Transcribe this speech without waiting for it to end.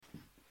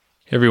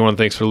Everyone,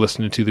 thanks for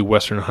listening to the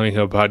Western Hunting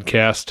Hub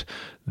podcast.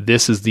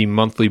 This is the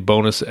monthly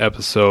bonus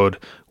episode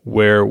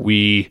where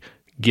we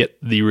get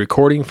the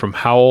recording from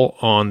Howl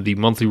on the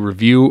monthly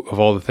review of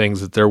all the things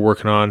that they're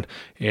working on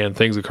and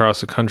things across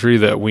the country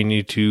that we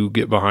need to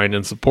get behind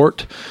and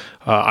support.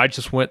 I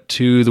just went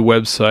to the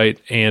website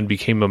and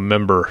became a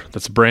member.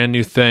 That's a brand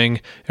new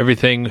thing.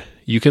 Everything,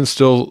 you can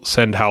still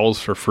send Howls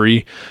for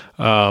free,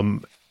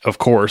 of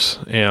course,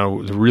 and I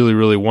really,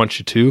 really want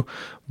you to.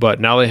 But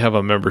now they have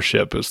a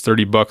membership. It's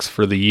 $30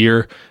 for the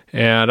year.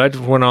 And I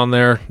just went on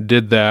there,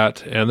 did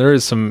that. And there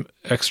is some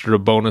extra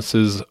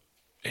bonuses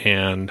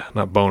and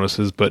not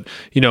bonuses, but,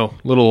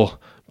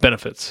 little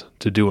benefits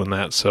to doing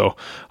that. So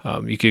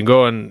you can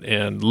go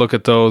and look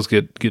at those,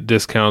 get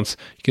discounts.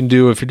 You can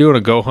do, if you're doing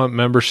a Go Hunt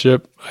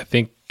membership, I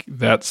think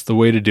that's the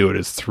way to do it,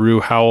 is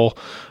through Howl.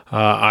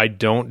 I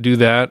don't do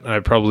that. I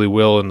probably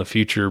will in the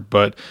future,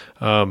 but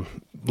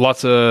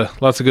lots of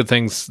good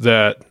things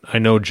that I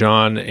know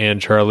John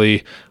and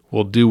Charlie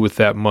will do with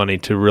that money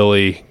to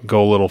really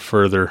go a little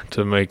further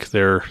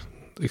to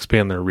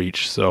expand their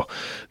reach. So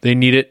they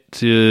need it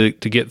to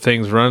get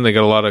things running. They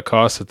got a lot of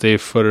costs that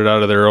they've footed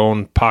out of their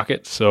own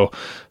pocket. So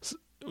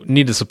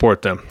need to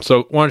support them.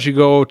 So why don't you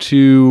go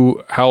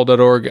to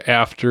howl.org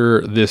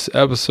after this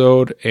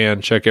episode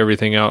and check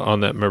everything out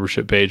on that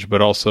membership page,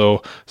 but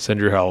also send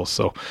your howls.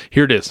 So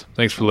here it is.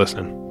 Thanks for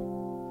listening.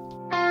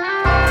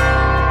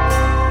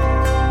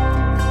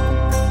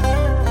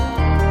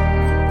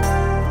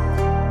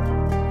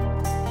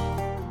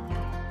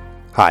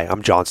 Hi,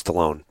 I'm John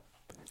Stallone.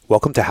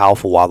 Welcome to Howl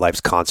for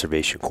Wildlife's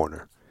Conservation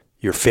Corner.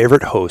 Your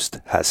favorite host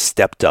has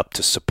stepped up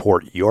to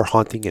support your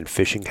hunting and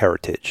fishing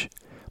heritage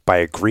by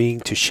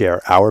agreeing to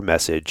share our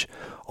message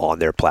on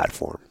their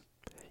platform.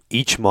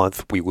 Each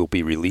month, we will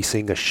be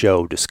releasing a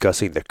show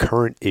discussing the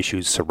current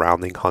issues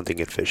surrounding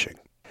hunting and fishing.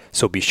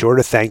 So be sure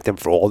to thank them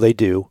for all they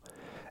do,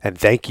 and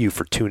thank you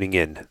for tuning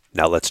in.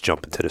 Now let's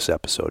jump into this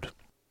episode.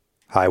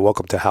 Hi,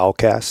 welcome to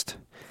Howlcast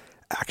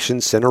Action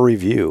Center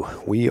Review.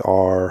 We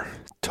are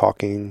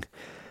talking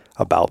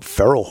about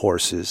feral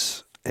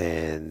horses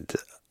and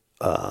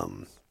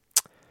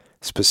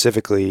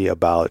specifically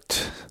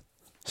about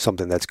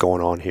something that's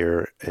going on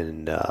here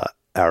in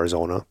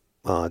Arizona.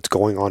 It's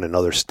going on in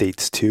other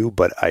states too,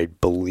 but I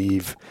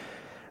believe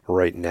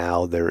right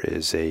now there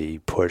is a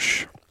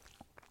push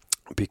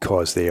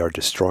because they are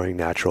destroying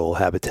natural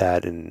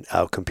habitat and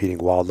outcompeting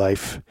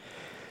wildlife,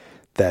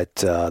 that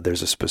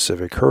there's a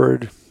specific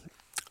herd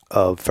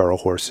of feral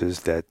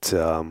horses that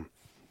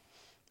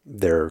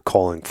they're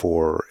calling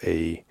for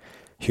a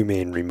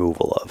humane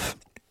removal of.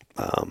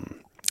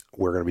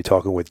 We're going to be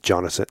talking with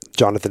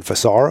Jonathan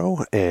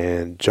Fasaro,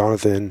 and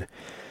Jonathan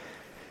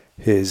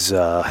is,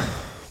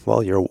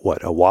 you're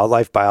what, a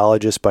wildlife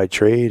biologist by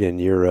trade, and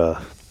you're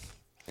a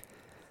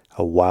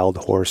wild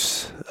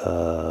horse,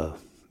 I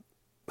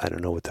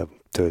don't know what to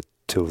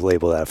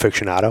label that,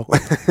 aficionado,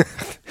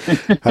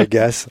 I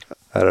guess.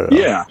 I don't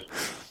know.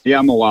 Yeah,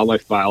 I'm a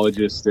wildlife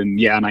biologist, and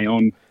I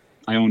own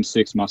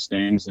 6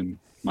 Mustangs, and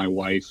my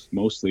wife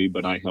mostly,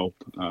 but I help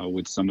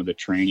with some of the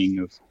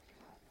training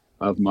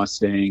of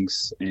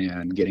Mustangs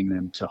and getting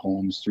them to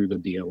homes through the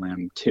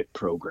BLM TIP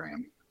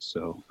program.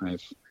 So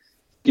I've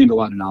gained a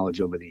lot of knowledge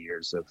over the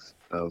years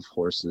of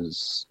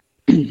horses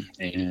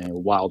and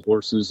wild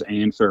horses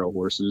and feral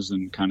horses,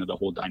 and kind of the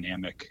whole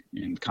dynamic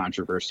and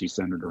controversy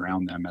centered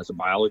around them as a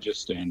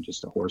biologist and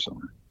just a horse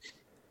owner.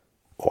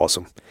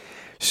 Awesome.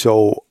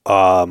 So,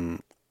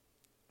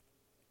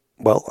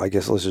 well, I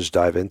guess let's just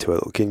dive into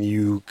it. Can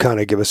you kind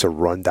of give us a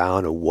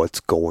rundown of what's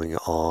going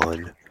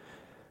on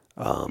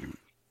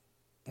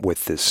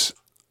with this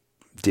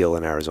deal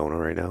in Arizona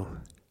right now?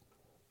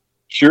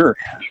 Sure.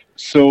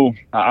 So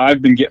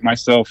I've been getting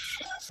myself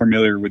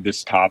familiar with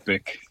this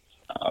topic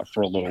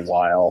for a little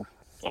while,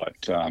 but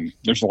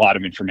there's a lot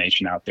of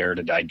information out there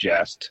to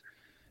digest.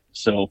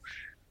 So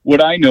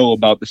what I know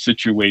about the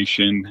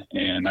situation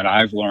and that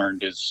I've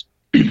learned is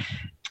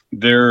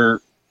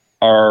there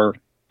are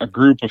a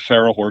group of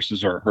feral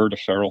horses, or a herd of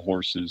feral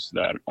horses,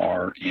 that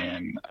are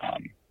in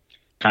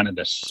kind of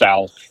the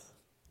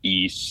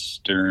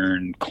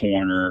southeastern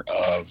corner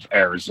of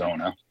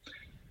Arizona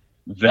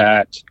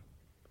that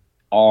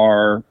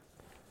are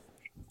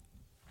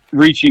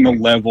reaching a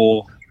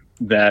level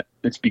that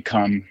it's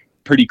become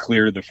pretty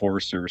clear to the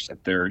Forest Service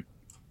that they're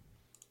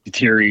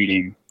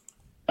deteriorating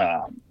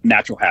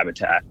natural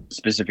habitat,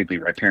 specifically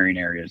riparian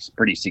areas,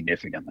 pretty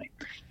significantly.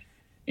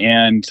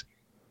 And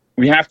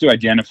we have to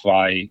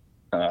identify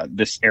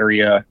this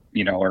area,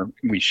 or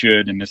we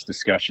should in this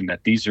discussion,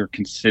 that these are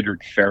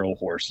considered feral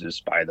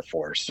horses by the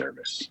Forest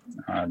Service.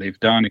 They've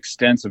done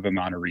extensive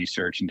amount of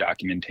research and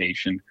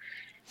documentation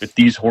that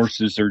these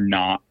horses are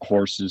not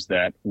horses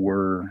that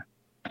were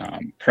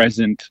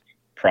present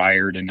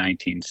prior to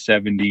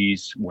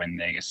 1970s when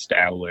they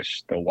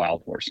established the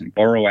Wild Horse and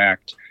Burro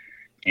Act,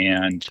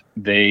 and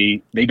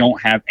they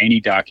don't have any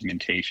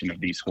documentation of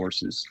these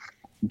horses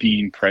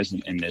being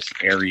present in this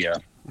area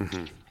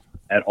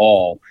at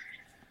all.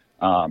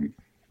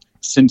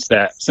 Since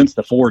the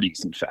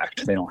 40s, in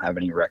fact, they don't have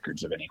any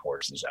records of any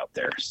horses out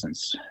there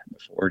since the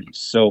 40s.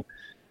 So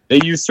they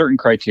use certain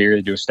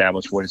criteria to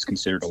establish what is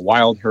considered a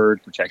wild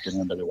herd, protected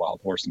under the Wild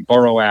Horse and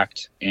Burro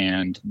Act.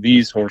 And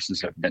these horses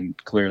have been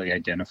clearly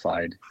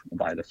identified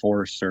by the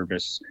Forest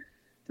Service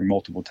through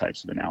multiple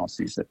types of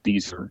analyses that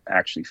these are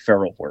actually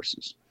feral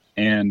horses.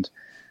 And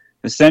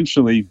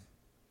essentially,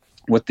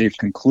 what they've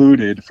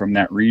concluded from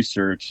that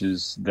research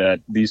is that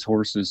these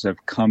horses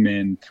have come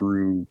in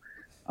through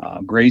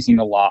grazing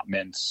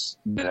allotments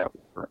that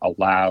were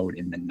allowed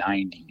in the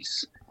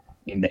 90s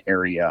in the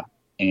area,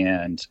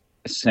 and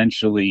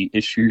essentially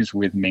issues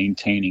with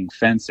maintaining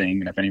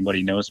fencing. And if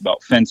anybody knows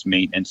about fence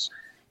maintenance,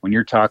 when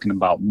you're talking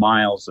about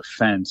miles of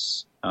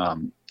fence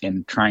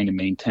and trying to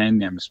maintain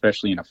them,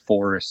 especially in a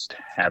forest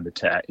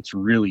habitat, it's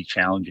really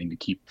challenging to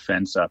keep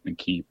fence up and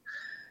keep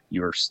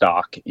your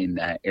stock in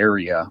that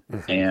area.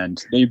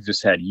 And they've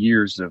just had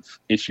years of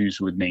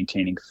issues with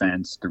maintaining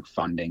fence through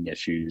funding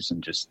issues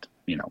and just,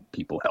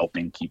 people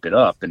helping keep it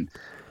up. And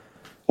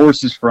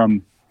horses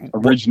from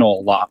original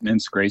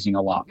allotments, grazing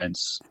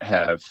allotments,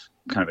 have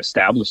kind of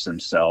established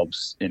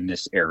themselves in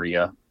this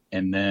area.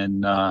 And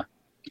then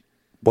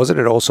wasn't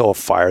it also a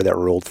fire that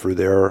rolled through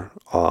there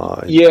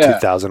in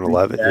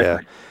 2011? Exactly. Yeah,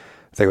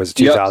 I think it was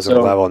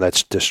 2011, and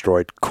that's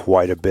destroyed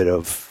quite a bit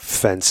of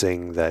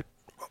fencing that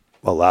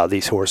allowed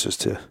these horses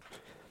to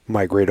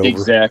migrate over.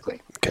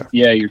 Exactly. Okay.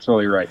 Yeah, you're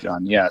totally right,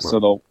 John. Yeah, so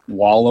the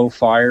Wallow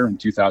fire in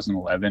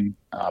 2011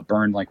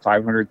 burned like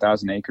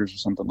 500,000 acres or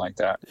something like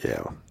that.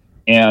 Yeah.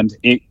 And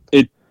it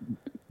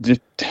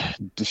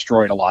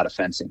destroyed a lot of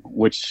fencing,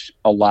 which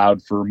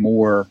allowed for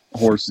more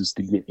horses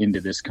to get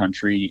into this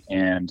country,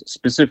 and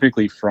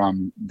specifically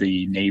from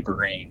the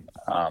neighboring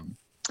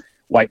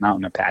White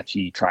Mountain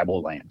Apache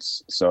tribal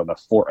lands. So the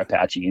Fort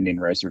Apache Indian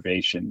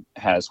Reservation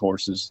has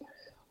horses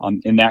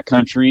in that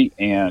country,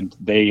 and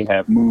they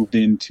have moved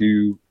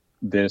into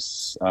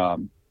this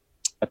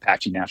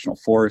Apache National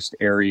Forest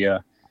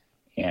area.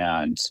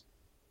 And,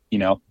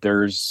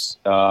 there's,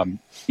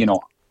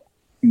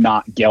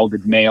 not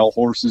gelded male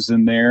horses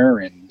in there,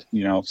 and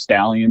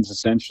stallions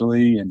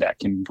essentially, and that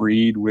can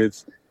breed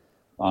with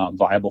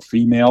viable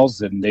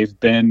females, and they've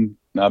been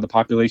the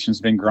population's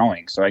been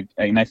growing. So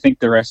I think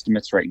their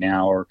estimates right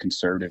now are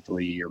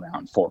conservatively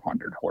around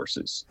 400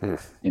 horses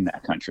in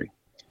that country.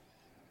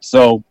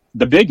 So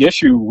the big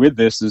issue with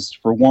this is,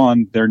 for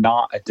one, they're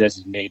not a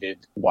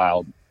designated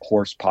wild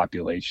horse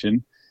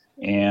population,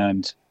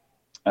 and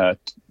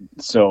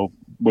so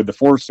with the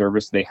Forest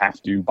Service, they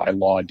have to, by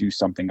law, do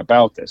something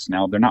about this.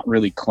 Now, they're not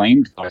really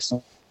claimed by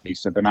somebody,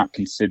 so they're not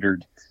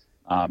considered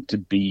to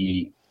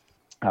be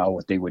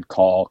what they would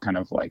call kind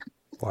of like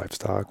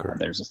livestock. Or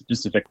there's a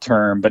specific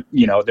term, but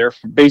they're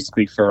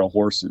basically feral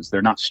horses.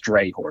 They're not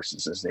stray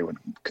horses, as they would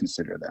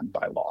consider them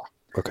by law.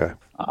 Okay.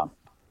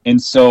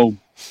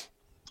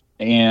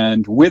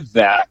 And with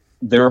that,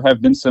 there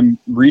have been some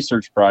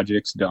research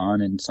projects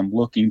done and some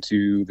looking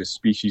to the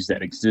species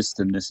that exist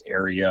in this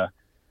area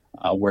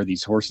where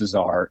these horses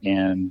are,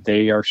 and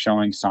they are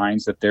showing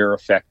signs that they're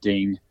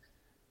affecting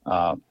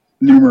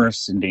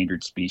numerous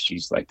endangered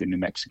species like the New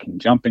Mexican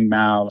jumping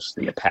mouse,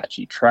 the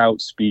Apache trout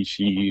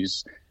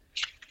species.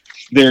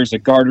 There's a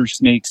garter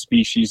snake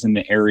species in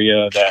the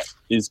area that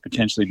is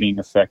potentially being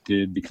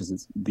affected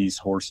because these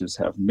horses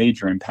have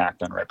major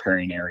impact on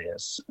riparian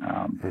areas.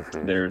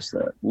 There's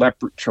the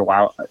leopard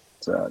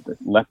the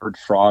leopard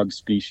frog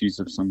species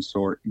of some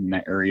sort in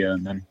that area,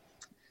 and then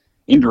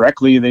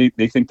indirectly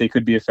they think they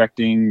could be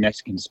affecting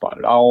Mexican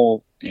spotted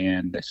owl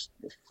and the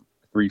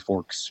Three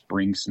Forks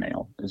spring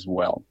snail as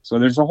well. So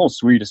there's a whole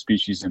suite of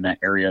species in that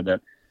area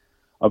that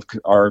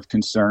are of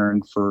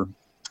concern for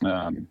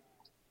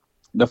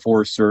the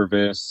Forest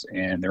Service,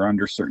 and they're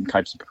under certain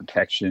types of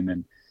protection,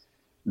 and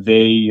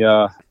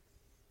they're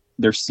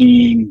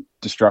seeing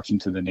destruction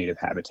to the native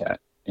habitat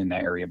in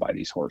that area by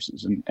these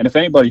horses. And if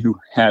anybody who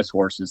has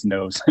horses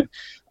knows,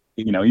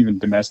 even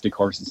domestic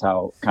horses,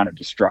 how kind of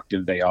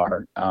destructive they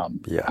are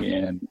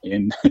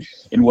in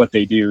what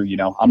they do.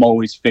 I'm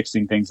always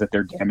fixing things that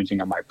they're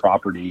damaging on my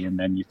property, and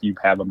then if you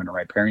have them in a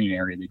riparian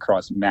area, they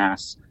cause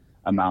mass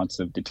amounts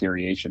of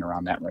deterioration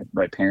around that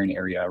riparian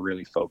area,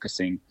 really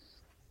focusing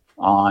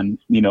on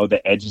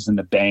the edges and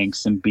the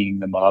banks and beating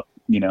them up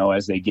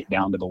as they get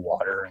down to the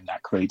water, and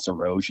that creates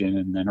erosion,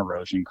 and then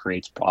erosion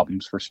creates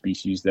problems for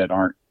species that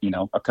aren't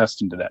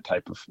accustomed to that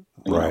type of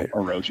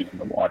erosion in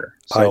the water.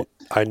 So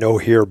I know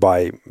here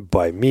by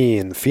me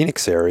in the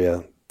Phoenix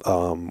area,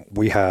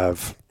 we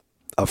have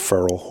a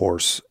feral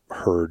horse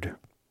herd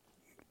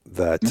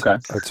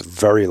that's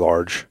very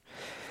large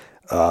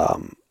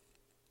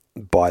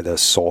by the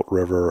Salt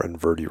River and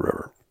Verde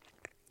River,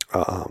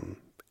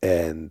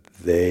 and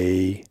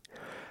they,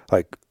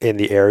 like, in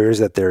the areas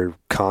that they're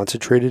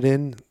concentrated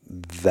in,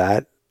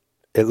 that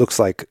it looks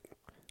like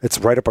it's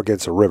right up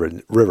against a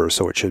river,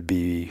 so it should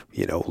be,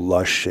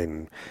 lush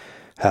and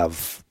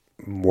have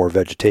more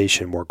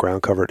vegetation, more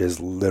ground cover. It is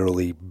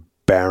literally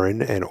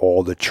barren, and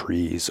all the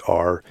trees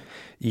are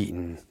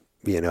eaten,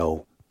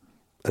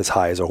 as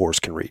high as a horse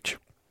can reach,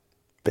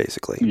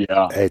 basically.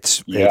 Yeah.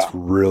 It's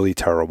really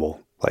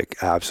terrible, like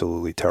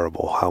absolutely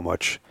terrible how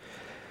much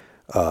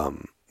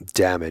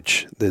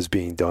damage is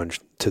being done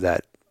to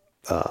that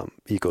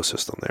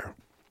ecosystem there.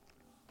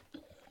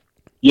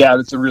 Yeah,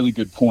 that's a really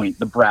good point.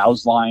 The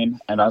browse line,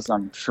 and as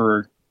I'm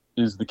sure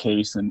is the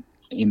case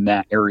in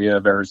that area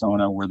of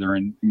Arizona where they're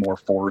in more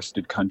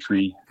forested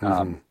country,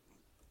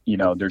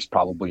 there's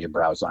probably a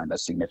browse line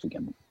that's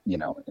significant,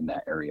 in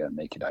that area, and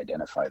they could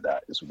identify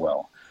that as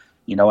well.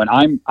 And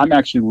I'm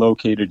actually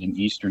located in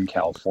Eastern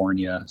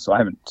California, so I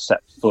haven't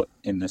set foot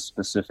in this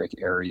specific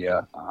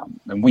area.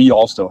 And we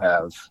also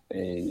have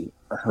a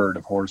herd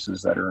of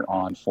horses that are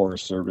on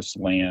Forest Service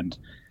land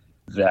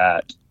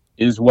that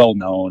is well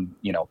known,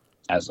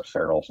 as a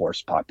feral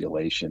horse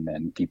population,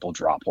 and people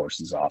drop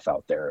horses off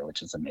out there,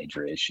 which is a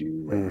major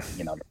issue. And,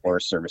 the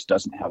Forest Service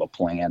doesn't have a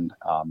plan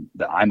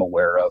that I'm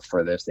aware of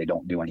for this. They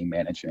don't do any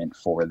management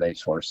for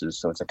these horses.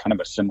 So it's a kind of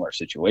a similar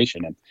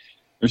situation. And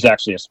there's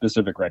actually a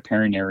specific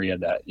riparian area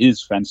that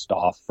is fenced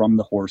off from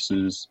the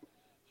horses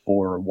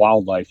for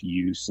wildlife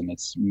use, and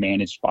it's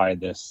managed by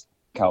this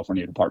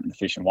California Department of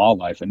Fish and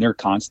Wildlife, and they're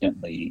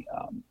constantly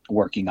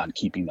working on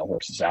keeping the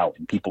horses out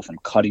and people from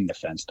cutting the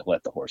fence to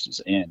let the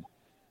horses in,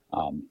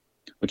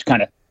 which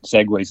kind of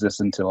segues this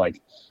into,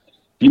 like,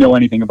 if you know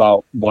anything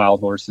about wild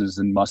horses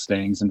and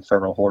Mustangs and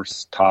feral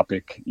horse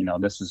topic,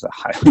 this is a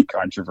highly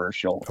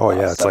controversial. Oh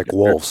yeah, it's like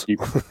wolves.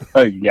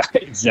 Yeah,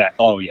 exactly.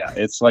 Oh yeah,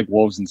 it's like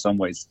wolves in some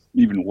ways,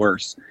 even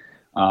worse.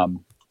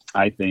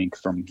 I think,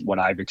 from what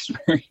I've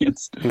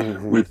experienced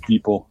with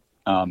people,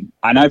 and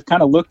I've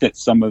kind of looked at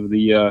some of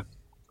the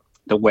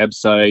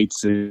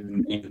websites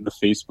and the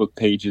Facebook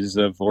pages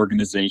of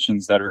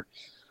organizations that are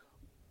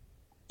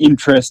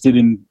interested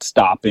in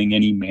stopping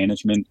any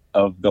management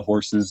of the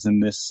horses in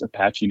this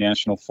Apache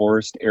National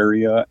Forest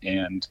area.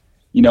 And,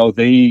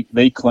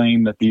 they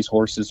claim that these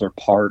horses are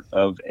part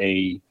of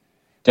a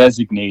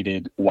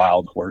designated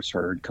wild horse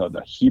herd called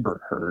the Heber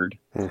herd.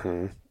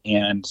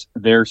 And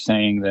they're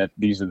saying that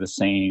these are the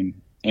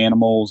same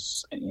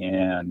animals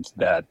and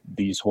that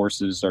these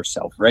horses are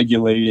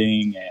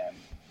self-regulating, and,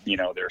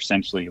 they're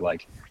essentially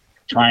like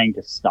trying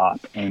to stop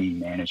any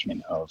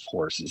management of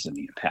horses in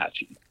the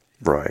Apache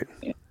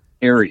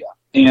area.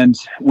 And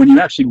when you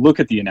actually look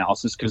at the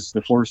analysis, because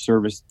the Forest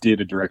Service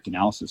did a direct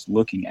analysis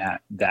looking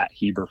at that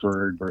Heber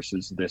herd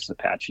versus this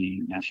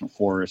Apache National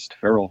Forest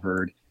feral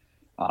herd,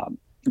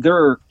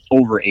 they're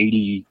over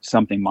 80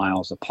 something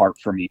miles apart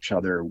from each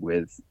other,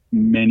 with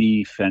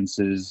many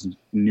fences,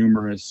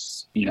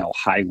 numerous,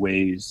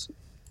 highways.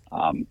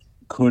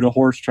 Could a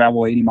horse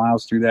travel 80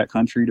 miles through that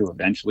country to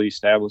eventually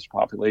establish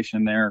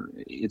population there?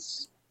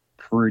 It's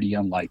pretty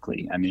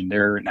unlikely. I mean,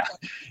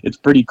 it's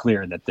pretty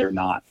clear that they're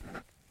not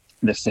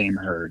the same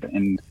herd.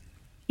 And,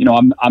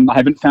 I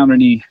haven't found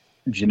any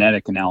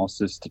genetic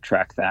analysis to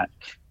track that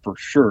for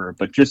sure,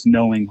 but just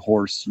knowing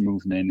horse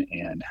movement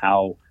and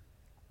how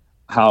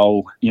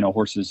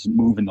horses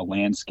move in the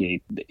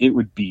landscape, it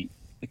would be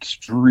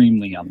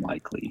extremely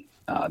unlikely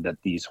that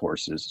these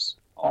horses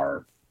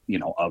are,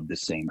 of the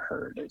same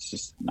herd. It's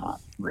just not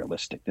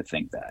realistic to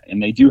think that.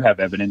 And they do have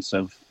evidence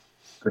of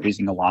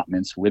grazing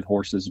allotments with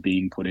horses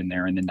being put in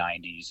there in the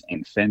 90s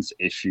and fence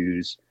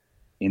issues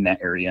in that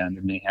area.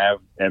 And they have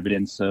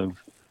evidence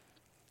of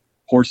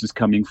horses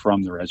coming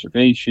from the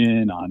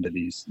reservation onto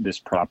this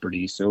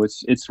property. So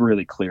it's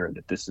really clear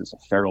that this is a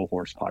feral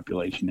horse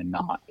population and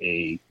not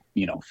a,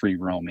 free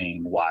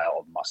roaming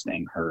wild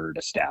Mustang herd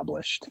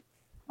established.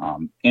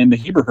 And the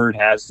Heber herd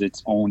has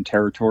its own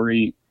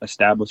territory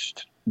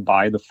established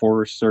by the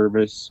Forest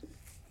Service.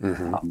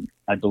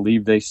 I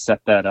believe they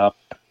set that up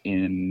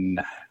in,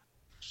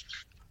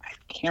 I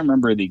can't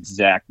remember the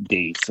exact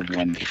dates of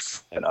when they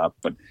set up,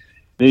 but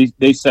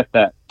they set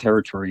that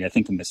territory, I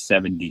think, in the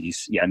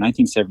 70s. Yeah,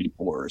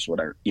 1974 is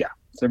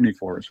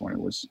 74 is when it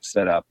was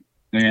set up.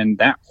 And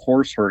that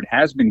horse herd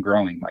has been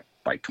growing like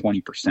by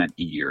 20%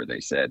 a year, they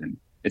said, and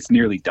it's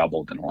nearly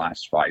doubled in the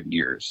last 5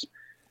 years.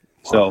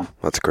 So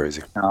that's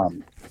crazy.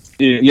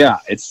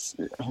 It's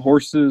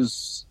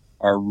horses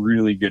are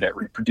really good at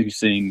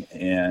reproducing,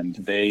 and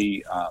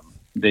they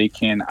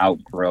can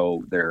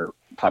outgrow their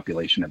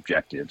population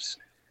objectives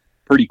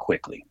pretty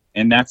quickly.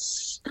 And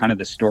that's kind of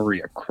the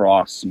story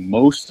across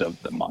most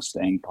of the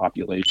Mustang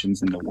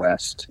populations in the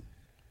West,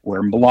 where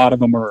a lot of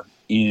them are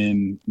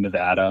in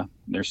Nevada.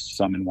 There's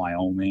some in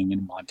Wyoming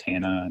and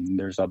Montana, and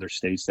there's other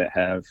states that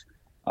have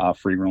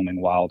free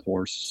roaming wild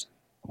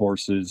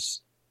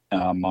horses,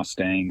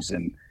 Mustangs.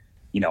 And,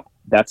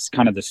 that's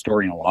kind of the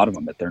story in a lot of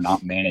them, that they're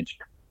not managed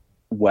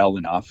well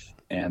enough,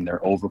 and they're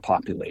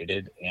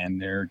overpopulated,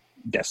 and they're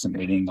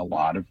decimating a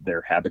lot of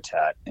their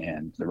habitat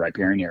and the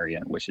riparian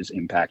area, which is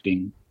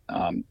impacting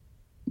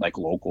like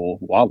local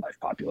wildlife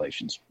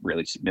populations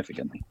really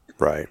significantly.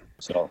 Right.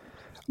 So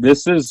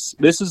this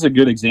is a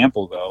good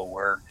example, though,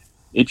 where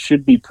it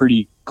should be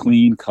pretty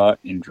clean cut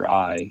and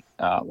dry,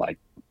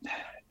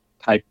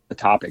 type of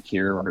topic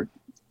here or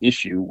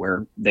issue,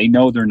 where they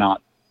know they're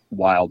not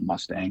wild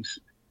Mustangs,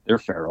 they're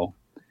feral,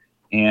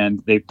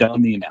 and they've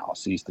done the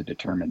analyses to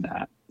determine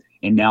that.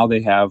 And now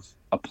they have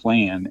a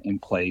plan in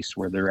place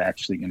where they're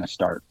actually going to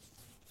start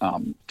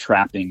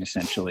trapping,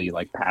 essentially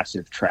like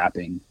passive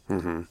trapping,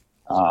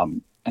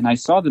 and I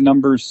saw the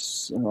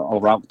numbers,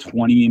 around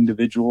 20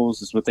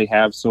 individuals is what they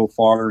have so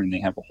far, and they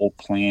have a whole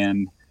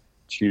plan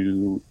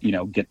to,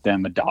 get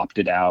them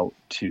adopted out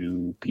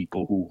to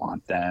people who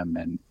want them,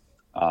 and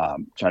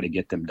try to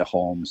get them to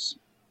homes.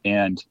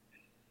 And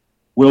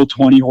will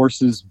 20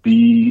 horses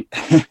be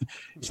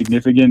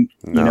significant?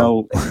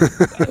 No.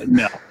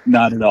 No,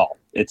 not at all.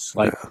 It's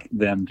like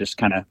them just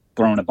kind of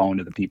throwing a bone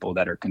to the people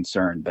that are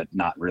concerned, but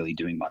not really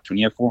doing much. When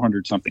you have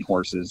 400 something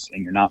horses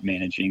and you're not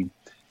managing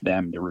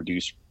them to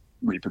reduce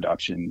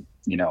reproduction,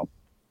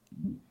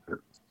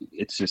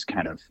 it's just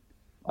kind of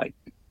like,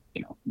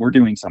 we're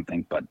doing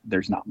something, but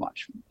there's not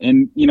much.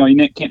 And, you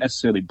can't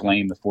necessarily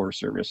blame the Forest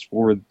Service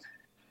for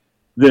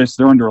this.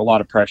 They're under a lot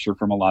of pressure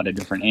from a lot of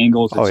different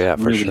angles.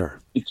 It's for sure.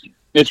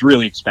 It's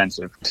really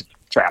expensive to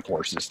trap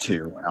horses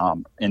too.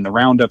 In the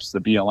roundups, the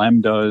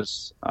BLM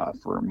does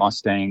for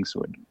Mustangs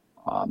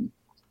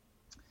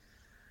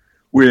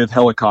with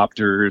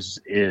helicopters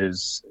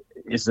is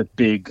a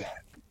big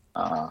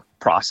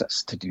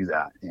process to do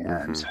that.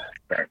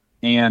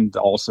 And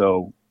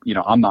also,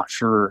 I'm not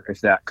sure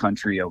if that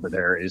country over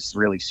there is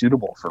really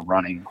suitable for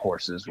running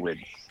horses with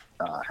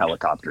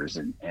helicopters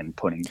and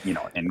putting,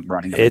 and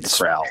running them in the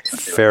corral.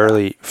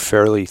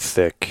 Fairly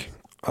thick.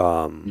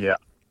 Yeah.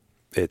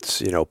 It's,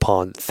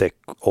 thick,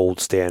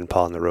 old stand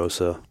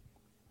Ponderosa.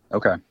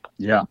 Okay.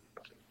 Yeah.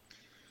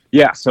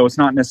 Yeah. So it's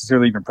not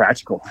necessarily even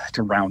practical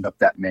to round up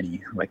that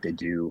many like they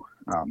do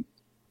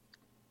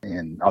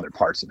in other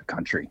parts of the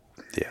country.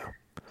 Yeah.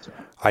 So.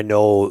 I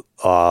know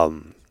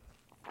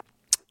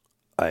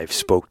I've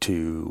spoke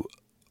to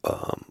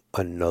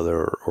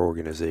another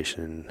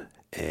organization,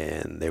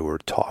 and they were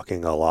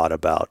talking a lot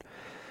about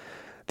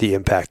the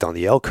impact on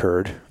the elk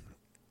herd.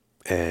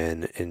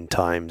 And in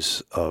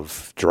times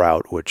of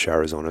drought, which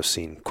Arizona's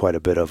seen quite a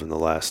bit of in the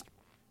last,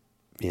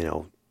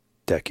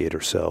 decade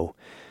or so,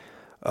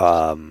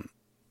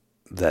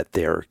 that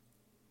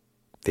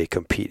they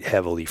compete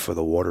heavily for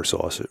the water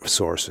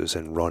sources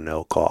and run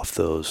elk off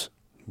those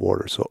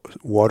water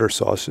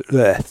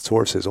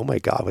sources. Oh my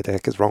God, what the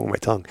heck is wrong with my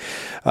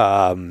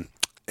tongue?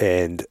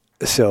 And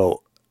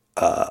so,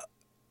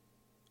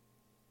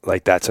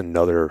 that's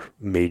another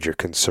major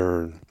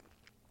concern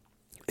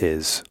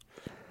is,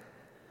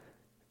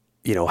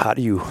 how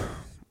do you,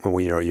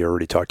 you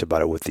already talked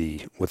about it with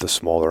the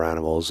smaller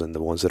animals and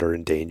the ones that are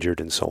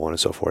endangered and so on and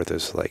so forth,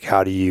 is like,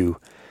 how do you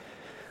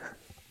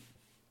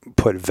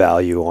put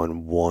value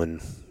on one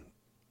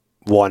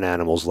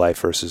animal's life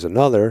versus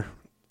another?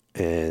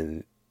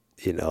 And,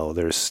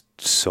 there's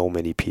so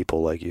many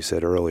people, like you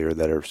said earlier,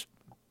 that are,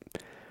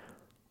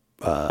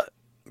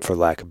 for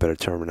lack of better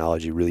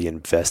terminology, really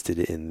invested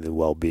in the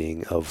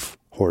well-being of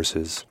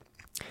horses.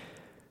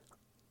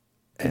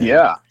 And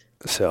yeah.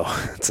 So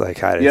it's like,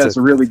 it's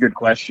a really good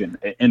question.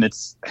 And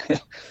it's,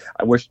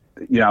 I wish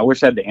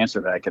I had the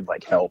answer that I could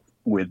help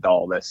with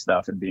all this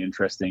stuff. It'd be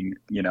interesting.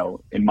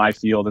 In my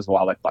field as a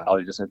wildlife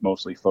biologist, I've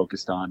mostly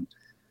focused on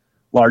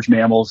large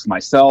mammals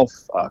myself,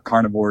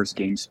 carnivores,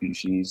 game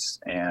species.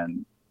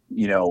 And,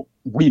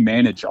 we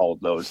manage all of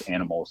those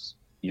animals,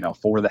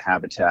 for the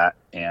habitat,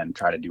 and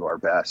try to do our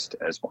best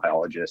as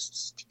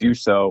biologists to do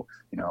so,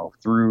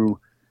 through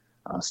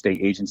state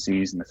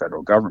agencies and the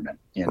federal government.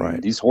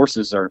 And these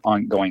horses are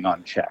going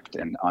unchecked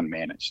and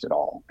unmanaged at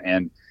all.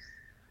 And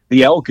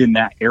the elk in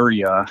that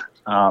area,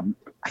 I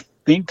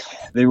think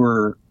they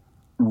were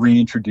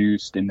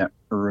reintroduced in the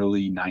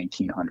early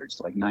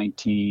 1900s, like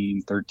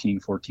 1913,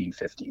 14,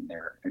 15.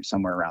 They're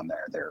somewhere around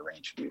there. They were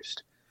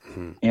reintroduced.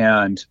 Mm-hmm.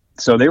 And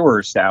so they were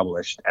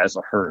established as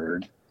a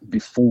herd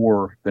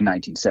before the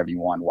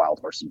 1971 Wild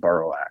Horse and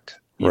Burro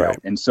Act. You know?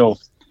 And so,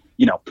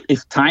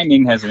 if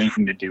timing has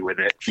anything to do with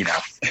it,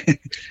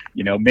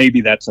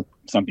 maybe that's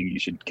something you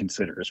should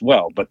consider as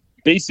well. But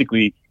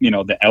basically,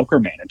 the elk are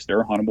managed.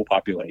 They're a huntable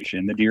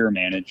population. The deer are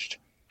managed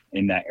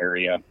in that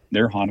area.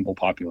 They're a huntable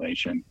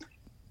population.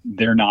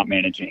 They're not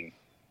managing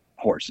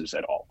horses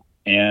at all.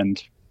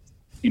 And,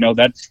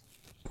 that's,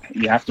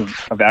 you have to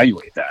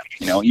evaluate that.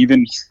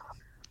 Even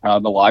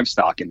the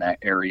livestock in that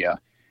area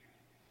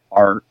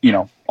are,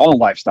 all the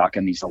livestock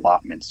in these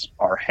allotments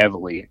are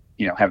heavily,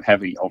 have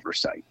heavy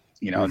oversight.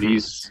 Mm-hmm.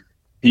 These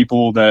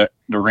people, the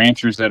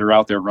ranchers that are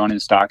out there running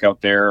stock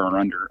out there, are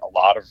under a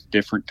lot of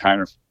different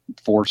kind of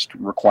forced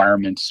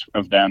requirements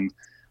of them.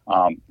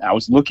 I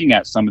was looking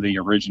at some of the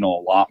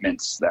original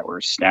allotments that were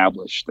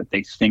established that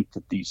they think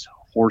that these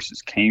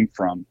horses came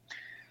from,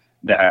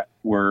 that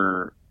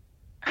were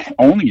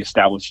only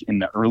established in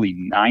the early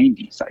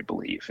 90s, I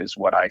believe, is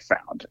what I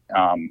found.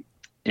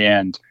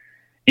 And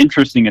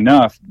interesting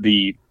enough,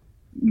 the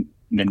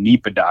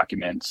NEPA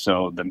document,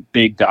 so the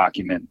big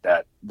document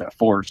that the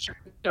Forest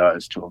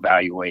does to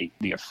evaluate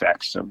the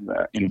effects of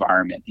the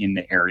environment in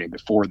the area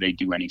before they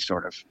do any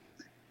sort of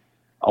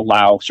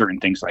allow certain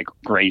things like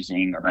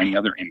grazing or any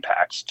other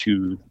impacts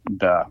to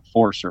the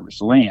Forest Service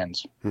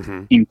lands,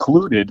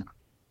 included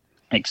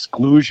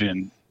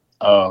exclusion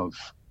of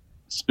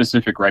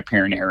specific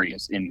riparian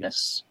areas in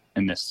this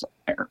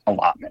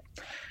allotment.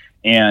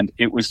 And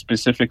it was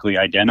specifically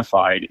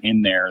identified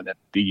in there that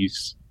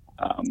these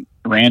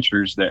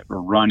ranchers that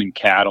were running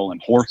cattle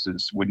and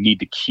horses would need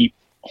to keep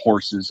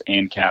horses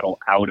and cattle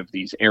out of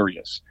these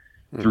areas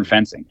through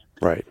fencing.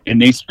 Right.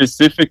 And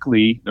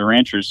the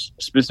ranchers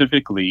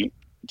specifically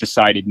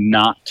decided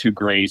not to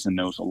graze in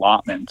those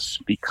allotments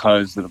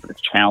because of the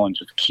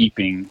challenge of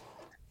keeping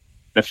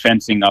the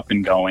fencing up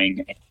and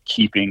going and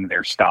keeping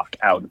their stock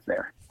out of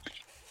there.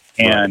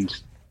 And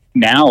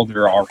now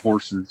there are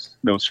horses,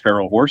 those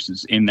feral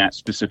horses in that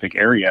specific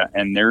area,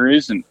 and there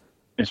isn't,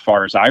 as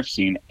far as I've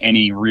seen,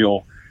 any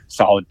real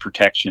solid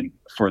protection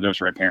for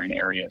those riparian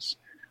areas.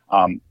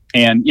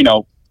 And, you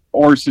know,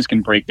 horses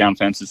can break down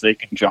fences. They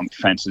can jump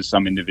fences.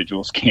 Some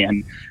individuals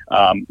can,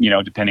 you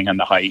know, depending on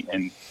the height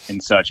and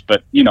such.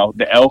 But, you know,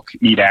 the elk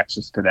need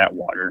access to that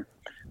water.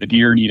 The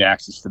deer need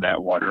access to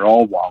that water.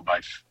 All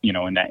wildlife, you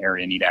know, in that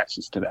area need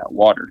access to that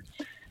water.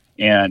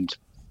 And,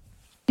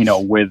 you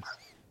know, with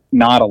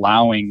not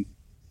allowing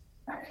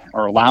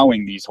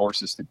these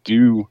horses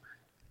to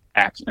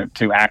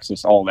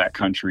access all that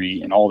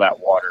country and all that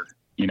water,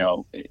 you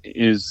know,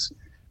 is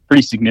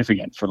pretty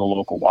significant for the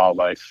local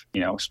wildlife,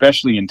 you know,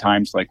 especially in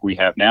times like we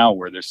have now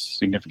where there's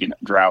significant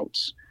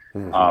droughts.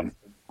 From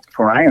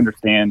what I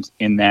understand,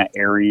 in that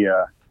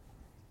area,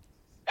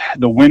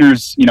 the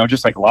winters, you know,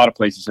 just like a lot of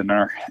places in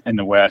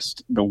the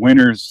West, the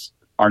winters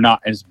are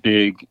not as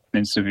big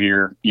and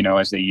severe, you know,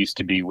 as they used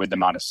to be with the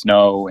amount of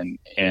snow. And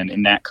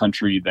in that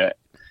country, that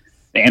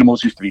the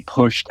animals used to be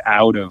pushed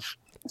out of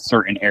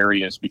certain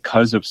areas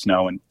because of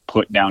snow and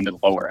put down to the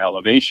lower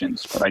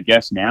elevations. But I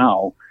guess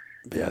now,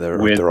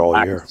 they're up there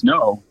all year.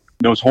 Snow,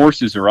 those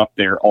horses are up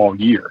there all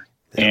year,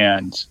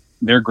 and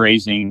they're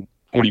grazing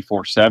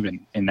 24/7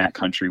 in that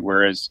country.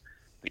 Whereas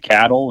the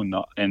cattle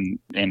and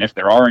if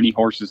there are any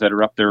horses that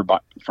are up there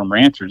from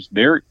ranchers,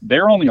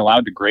 they're only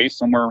allowed to graze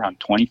somewhere around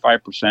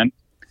 25%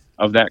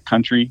 of that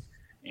country.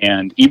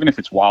 And even if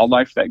it's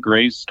wildlife that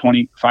graze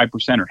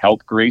 25% or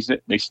help graze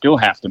it, they still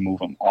have to move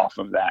them off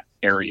of that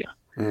area.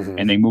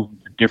 And they move them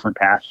to different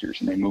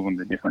pastures and they move them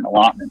to different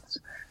allotments.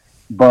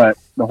 But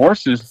the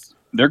horses,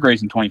 they're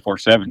grazing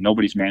 24/7.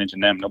 Nobody's managing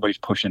them. Nobody's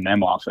pushing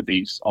them off of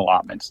these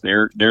allotments.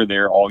 They're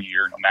there all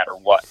year, no matter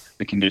what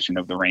the condition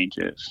of the range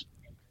is.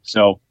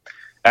 So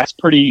that's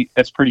pretty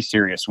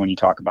serious when you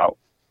talk about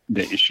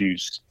the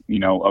issues, you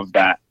know, of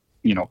that,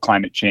 you know,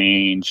 climate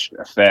change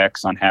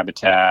effects on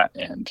habitat,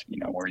 and, you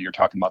know, where you're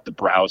talking about the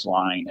browse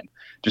line and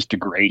just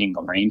degrading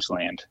the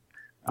rangeland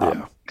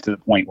to the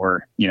point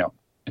where, you know,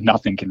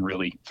 nothing can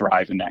really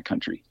thrive in that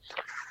country.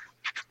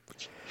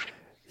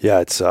 Yeah,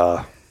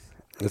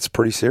 it's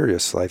pretty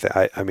serious.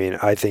 I mean,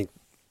 I think,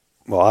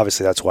 well,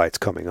 obviously that's why it's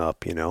coming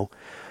up, you know.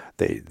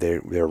 They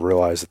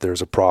realize that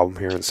there's a problem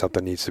here and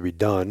something needs to be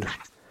done.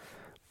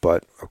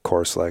 But of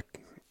course, like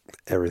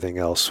everything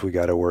else, we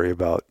got to worry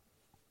about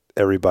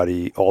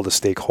everybody, all the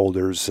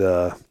stakeholders'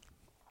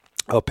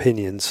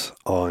 opinions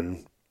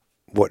on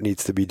what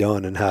needs to be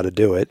done and how to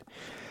do it.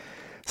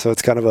 So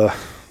it's kind of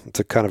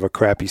a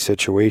crappy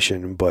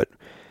situation, but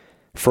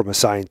from a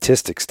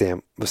scientific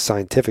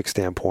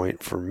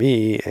standpoint, for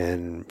me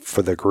and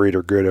for the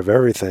greater good of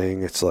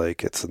everything, it's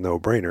like it's a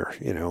no-brainer,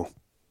 you know.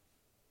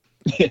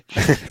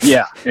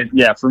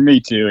 Yeah, for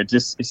me too. It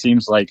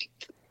seems like,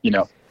 you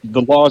know,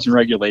 the laws and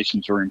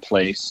regulations are in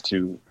place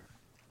to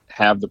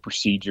have the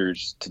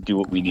procedures to do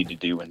what we need to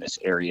do in this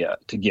area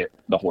to get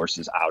the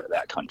horses out of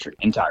that country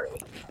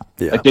entirely.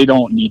 Yeah. Like they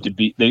don't need to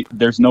be.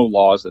 There's no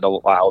laws that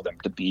allow them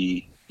to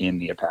be in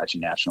the Apache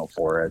National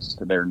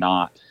Forest. They're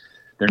not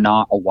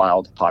a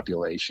wild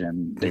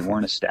population. They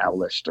weren't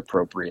established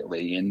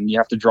appropriately, and you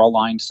have to draw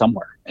lines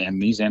somewhere.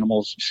 And these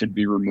animals should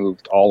be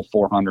removed. All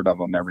 400 of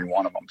them, every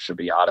one of them, should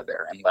be out of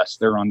there unless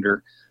they're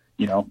under,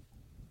 you know,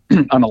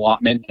 an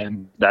allotment,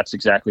 and that's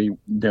exactly,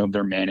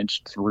 they're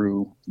managed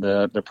through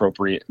the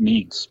appropriate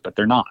means. But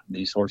they're not.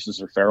 These horses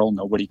are feral.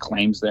 Nobody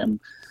claims them,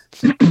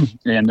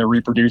 and they're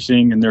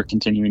reproducing and they're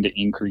continuing to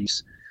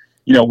increase.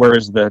 You know,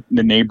 whereas the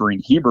neighboring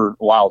Heber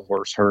wild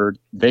horse herd,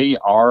 they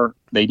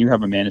do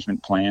have a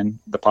management plan.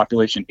 The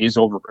population is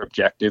over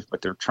objective,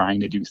 but they're trying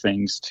to do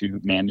things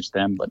to manage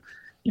them. But,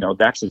 you know,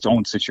 that's its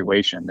own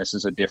situation. This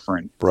is a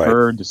different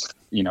herd. This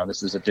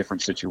is a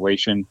different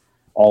situation.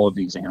 All of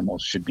these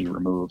animals should be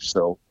removed.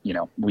 So, you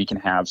know, we can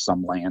have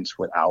some lands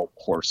without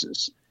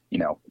horses, you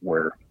know,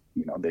 where,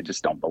 you know, they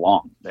just don't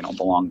belong. They don't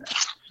belong there.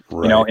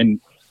 Right. You know, and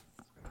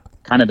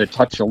kind of to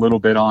touch a little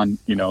bit on,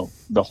 you know,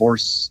 the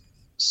horse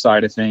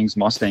side of things,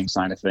 Mustang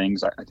side of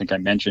things, I think I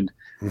mentioned,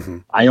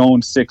 I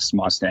own 6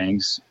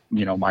 Mustangs.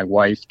 You know, my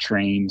wife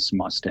trains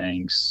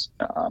Mustangs,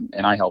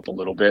 and I help a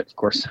little bit, of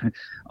course,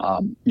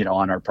 you know,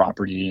 on our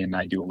property, and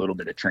I do a little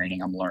bit of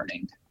training. I'm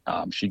learning.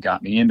 She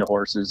got me into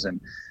horses, and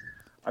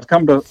I've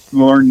come to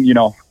learn, you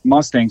know,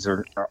 Mustangs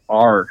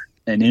are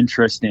an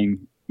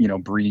interesting, you know,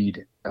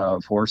 breed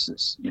of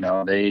horses. You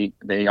know,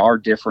 they are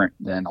different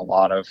than a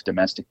lot of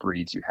domestic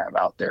breeds you have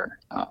out there,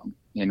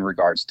 in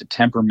regards to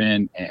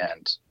temperament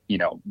and, you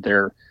know,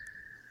 their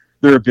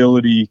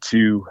ability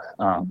to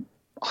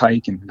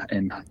hike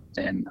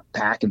and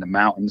pack in the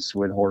mountains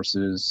with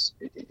horses.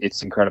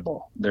 It's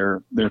incredible.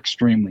 They're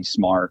extremely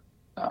smart.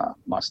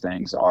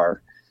 Mustangs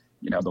are,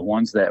 The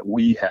ones that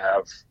we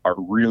have are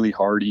really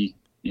hardy,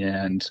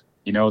 and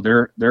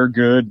they're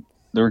good.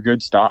 They're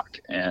good stock,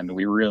 and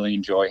we really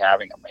enjoy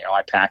having them.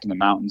 I pack in the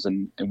mountains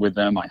and with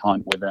them. I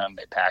hunt with them.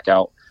 They pack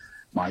out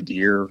my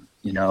deer.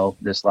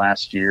 This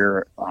last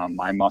year,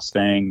 my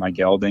Mustang, my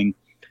gelding,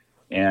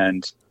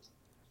 and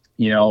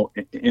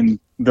in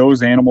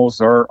those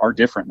animals are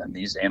different than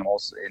these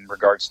animals in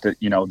regards to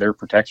their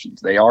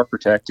protections. They are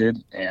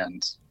protected,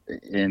 and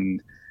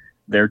in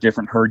their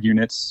different herd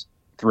units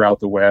throughout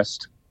the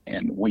West.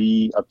 And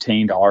we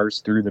obtained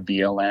ours through the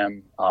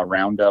BLM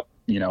Roundup,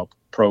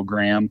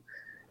 program,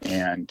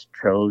 and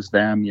chose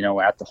them,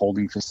 at the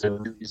holding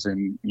facilities.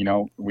 And,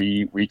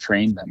 we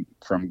trained them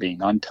from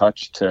being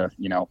untouched to,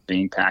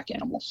 being pack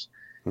animals.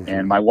 Mm-hmm.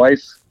 And my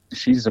wife,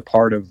 she's a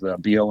part of the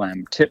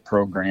BLM TIP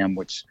program,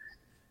 which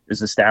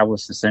is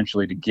established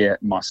essentially to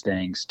get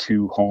Mustangs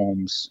to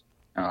homes.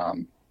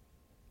 And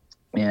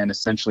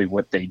essentially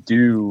what they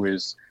do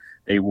is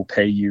they will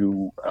pay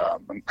you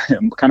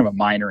kind of a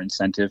minor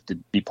incentive to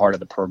be part of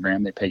the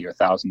program. They pay you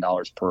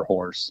 $1,000 per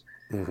horse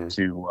mm-hmm.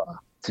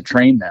 to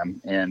train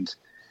them. And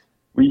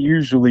we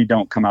usually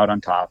don't come out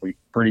on top. We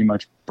pretty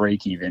much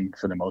break even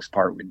for the most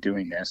part with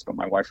doing this, but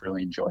my wife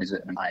really enjoys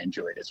it and I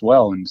enjoy it as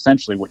well. And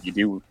essentially what you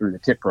do through the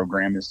TIP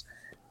program is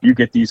you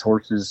get these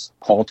horses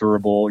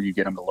halterable, you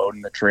get them to load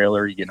in the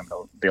trailer, you get them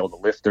to be able to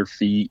lift their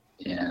feet,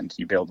 and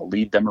you be able to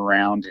lead them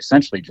around,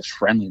 essentially just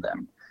friendly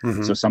them.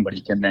 Mm-hmm. So somebody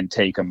can then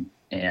take them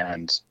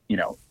and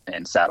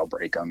saddle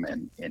break them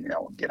and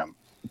get them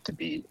to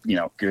be,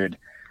 good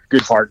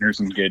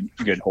partners and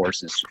good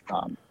horses,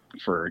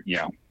 for,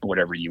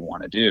 whatever you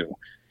want to do.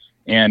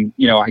 And,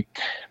 I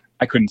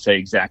couldn't say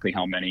exactly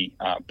how many,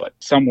 but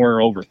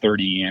somewhere over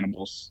 30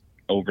 animals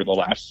over the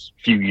last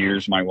few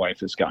years, my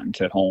wife has gotten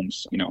to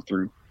homes,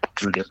 through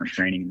different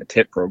training in the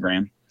TIP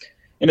program.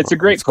 And it's a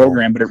great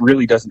program, but it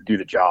really doesn't do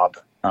the job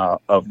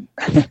of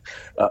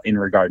in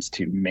regards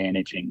to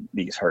managing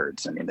these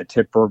herds. I mean, the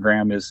TIP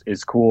program is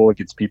cool. It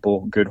gets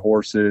people good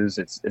horses.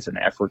 It's an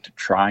effort to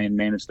try and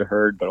manage the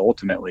herd, but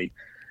ultimately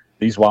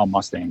these wild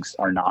Mustangs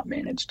are not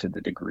managed to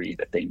the degree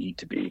that they need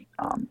to be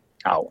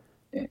out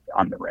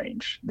on the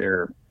range.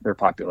 Their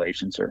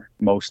populations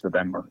most of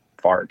them are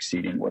far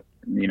exceeding what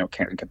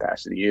carrying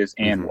capacity is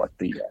and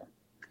mm-hmm.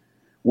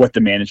 what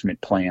the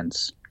management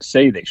plans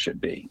say they should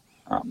be.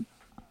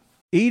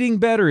 Eating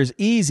better is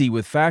easy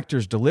with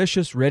Factor's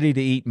delicious,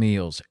 ready-to-eat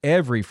meals.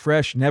 Every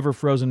fresh,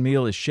 never-frozen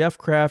meal is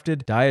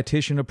chef-crafted,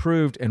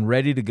 dietitian-approved, and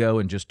ready to go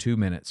in just 2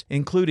 minutes,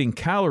 including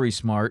Calorie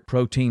Smart,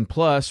 Protein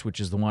Plus,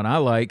 which is the one I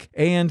like,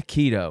 and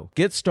Keto.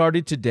 Get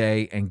started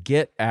today and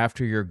get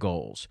after your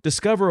goals.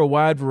 Discover a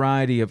wide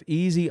variety of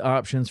easy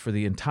options for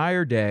the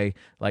entire day,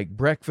 like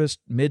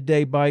breakfast,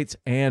 midday bites,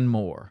 and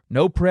more.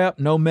 No prep,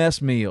 no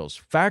mess meals.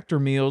 Factor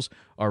meals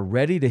are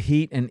ready to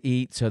heat and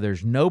eat, so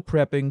there's no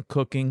prepping,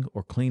 cooking,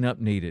 or cleanup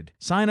needed.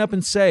 Sign up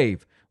and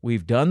save.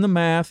 We've done the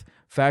math.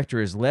 Factor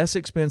is less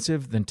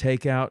expensive than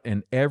takeout,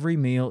 and every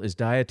meal is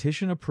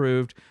dietitian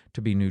approved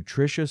to be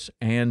nutritious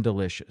and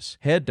delicious.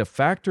 Head to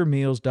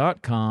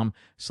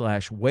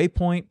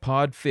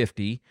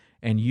factormeals.com/waypointpod50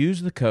 and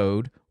use the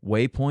code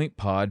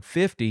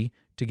waypointpod50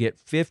 to get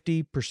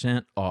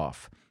 50%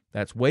 off.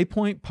 That's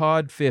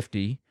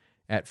waypointpod50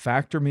 at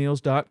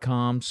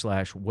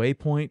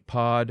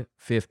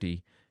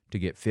factormeals.com/waypointpod50 to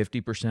get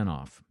 50%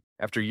 off.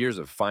 After years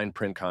of fine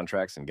print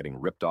contracts and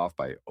getting ripped off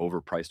by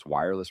overpriced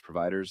wireless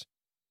providers,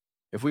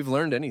 if we've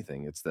learned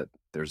anything, it's that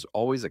there's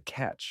always a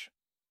catch.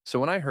 So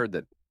when I heard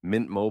that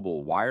Mint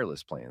Mobile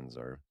wireless plans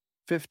are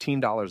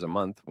 $15 a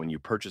month when you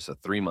purchase a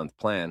 3-month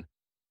plan,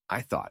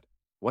 I thought,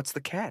 what's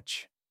the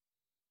catch?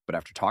 But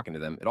after talking to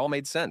them, it all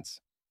made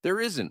sense.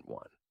 There isn't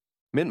one.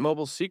 Mint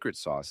Mobile's secret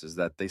sauce is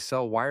that they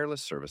sell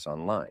wireless service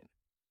online.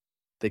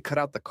 They cut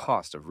out the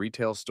cost of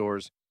retail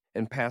stores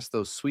and pass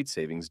those sweet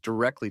savings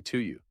directly to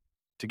you.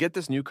 To get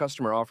this new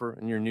customer offer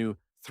and your new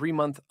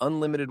 3-month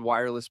unlimited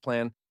wireless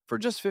plan for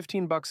just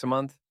 $15 a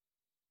month,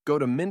 go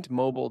to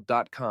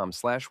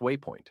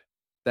mintmobile.com/waypoint.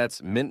 That's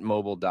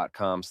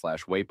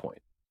mintmobile.com/waypoint.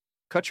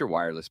 Cut your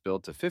wireless bill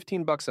to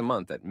 $15 a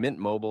month at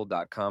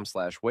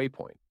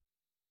mintmobile.com/waypoint.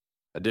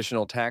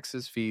 Additional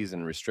taxes, fees,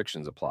 and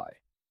restrictions apply.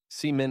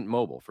 See Mint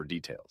Mobile for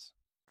details.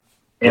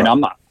 And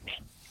I'm not,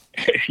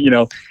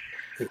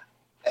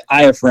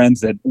 I have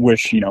friends that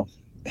wish,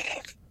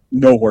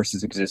 no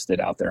horses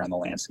existed out there on the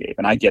landscape.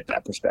 And I get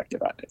that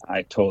perspective.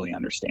 I totally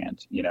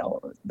understand,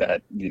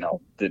 that,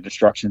 the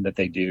destruction that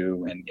they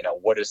do and,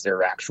 what is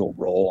their actual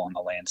role on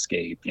the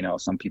landscape.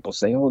 Some people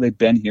say, oh, they've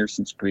been here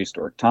since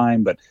prehistoric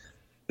time. But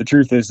the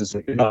truth is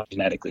they're not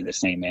genetically the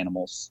same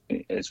animals,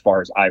 as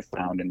far as I've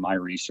found in my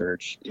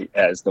research,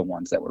 as the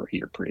ones that were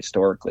here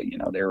prehistorically.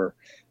 They were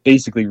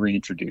basically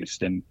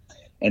reintroduced and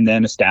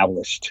then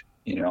established,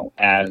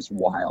 as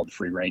wild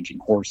free-ranging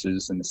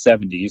horses in the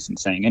 70s, and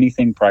saying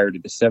anything prior to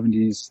the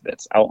 70s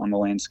that's out on the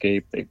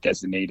landscape, they've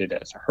designated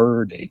as a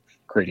herd, they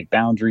created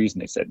boundaries,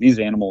 and they said these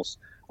animals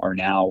are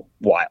now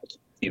wild.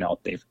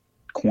 They've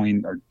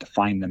coined or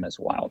defined them as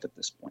wild at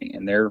this point,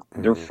 and they're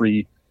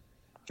free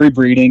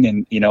breeding,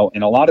 and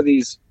and a lot of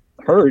these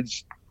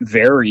herds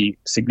vary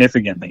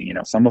significantly. You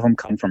know, some of them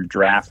come from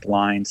draft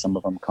lines, some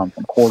of them come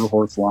from quarter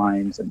horse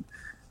lines, and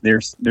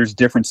there's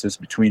differences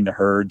between the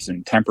herds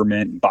and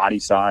temperament and body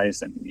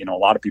size. And, you know, a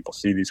lot of people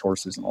see these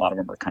horses and a lot of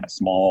them are kind of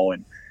small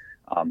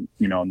and,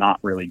 you know, not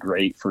really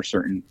great for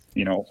certain,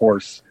 you know,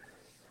 horse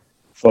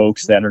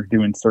folks that are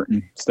doing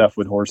certain stuff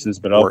with horses,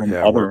 but other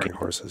working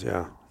horses.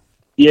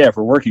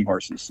 For working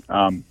horses.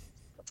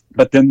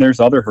 But then there's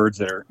other herds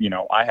that are, you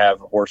know, I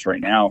have a horse right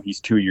now.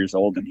 He's 2 years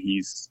old and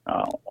he's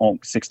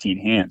 16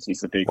 hands.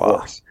 He's a big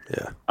horse.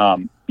 Yeah.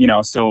 You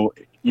know, so,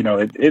 you know,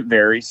 it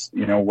varies,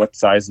 you know, what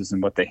sizes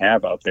and what they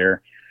have out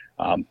there.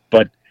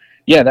 But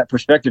yeah, that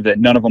perspective that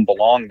none of them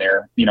belong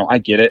there, you know, I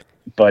get it.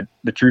 But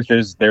the truth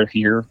is they're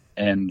here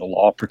and the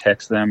law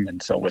protects them.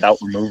 And so without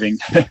removing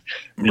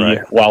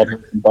the Wild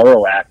Horse and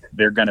Burro Act,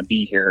 they're going to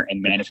be here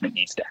and management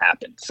needs to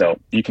happen. So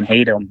you can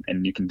hate them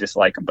and you can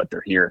dislike them, but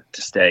they're here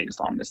to stay as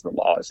long as the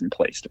law is in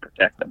place to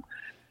protect them.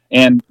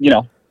 And, you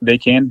know, they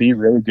can be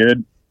really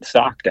good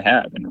stock to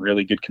have and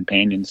really good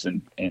companions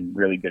and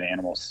really good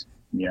animals,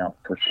 you know,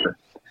 for sure.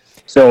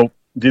 So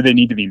do they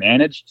need to be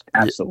managed?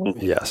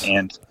 Absolutely. Yes.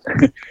 And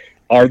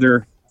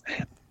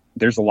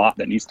there's a lot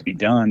that needs to be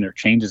done. There are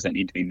changes that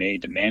need to be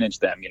made to manage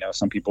them. You know,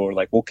 some people are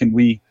like, well, can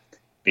we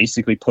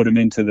basically put them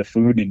into the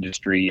food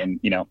industry and,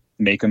 you know,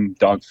 make them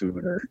dog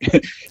food or,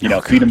 you know,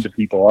 feed them to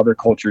people? Other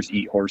cultures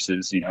eat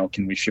horses, you know,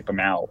 can we ship them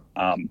out?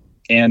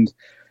 And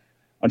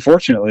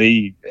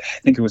unfortunately, I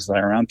think it was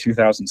around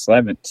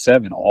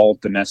 2007, all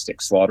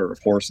domestic slaughter of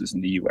horses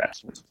in the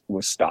U.S.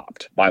 was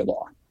stopped by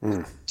law.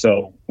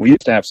 So we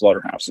used to have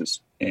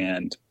slaughterhouses,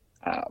 and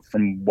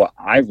from what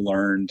I've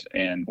learned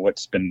and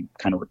what's been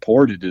kind of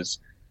reported is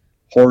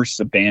horse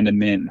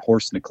abandonment and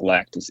horse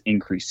neglect has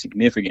increased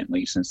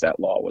significantly since that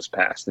law was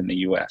passed in the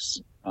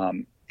U.S.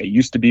 It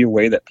used to be a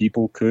way that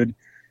people could,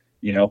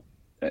 you know,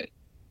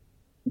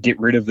 get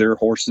rid of their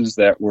horses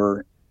that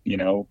were, you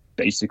know,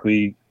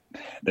 basically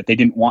that they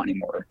didn't want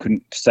anymore, or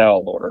couldn't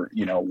sell, or,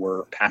 you know,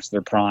 were past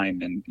their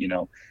prime and, you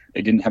know,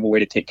 they didn't have a way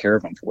to take care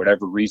of them for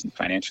whatever reason,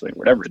 financially or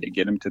whatever. They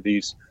get them to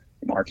these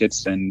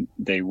markets and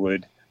they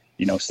would,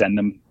 you know, send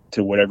them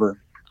to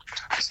whatever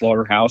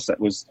slaughterhouse that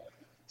was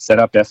set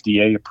up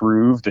FDA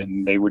approved,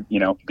 and they would, you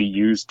know, be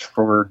used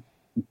for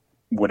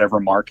whatever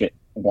market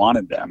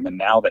wanted them. And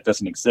now that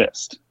doesn't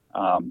exist.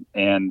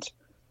 And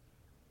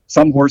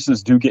some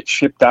horses do get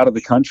shipped out of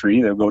the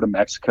country. They'll go to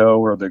Mexico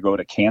or they'll go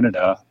to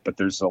Canada, but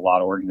there's a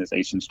lot of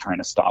organizations trying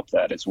to stop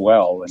that as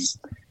well. And,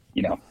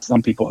 you know,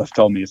 some people have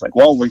told me it's like,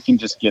 well, we can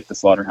just get the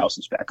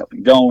slaughterhouses back up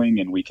and going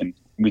and we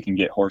can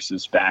get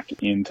horses back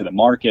into the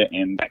market.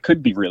 And that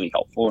could be really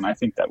helpful. And I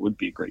think that would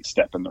be a great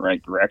step in the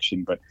right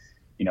direction. But,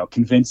 you know,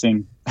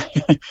 convincing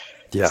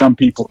some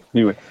people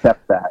to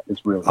accept that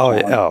is really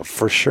hard. Yeah,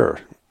 for sure.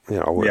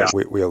 You know,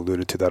 we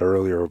alluded to that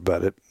earlier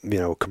about it, you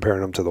know, comparing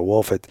them to the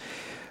wolf.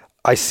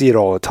 I see it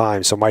all the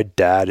time. So my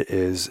dad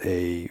is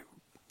a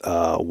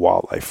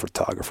wildlife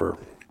photographer,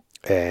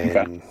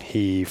 and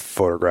he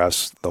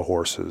photographs the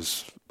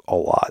horses a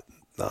lot.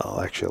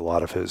 Actually, a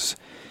lot of his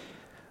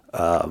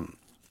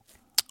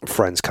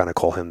friends kind of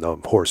call him the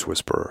horse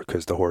whisperer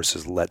because the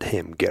horses let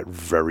him get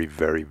very,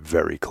 very,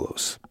 very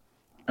close.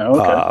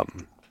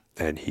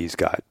 And he's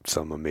got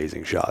some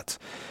amazing shots.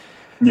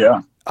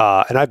 Yeah.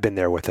 And I've been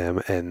there with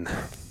him, and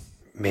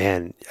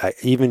man,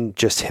 even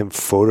just him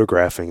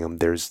photographing them,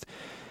 there's,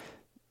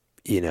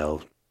 you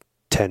know,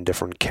 10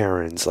 different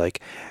Karens, like,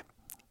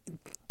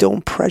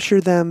 don't pressure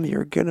them.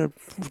 You're going to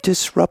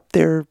disrupt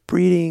their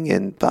breeding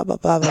and blah, blah,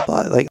 blah, blah,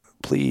 blah. Like,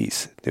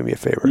 please do me a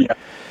favor. Yeah.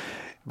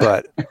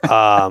 But,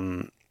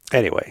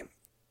 anyway,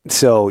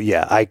 so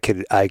yeah, I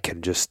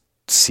can just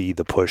see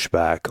the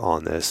pushback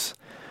on this.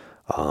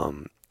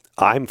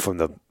 I'm from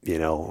the, you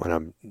know, and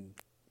I'm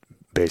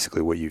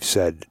basically what you've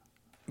said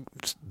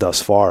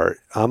thus far.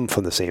 I'm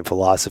from the same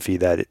philosophy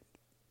that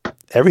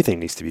everything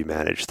needs to be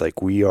managed.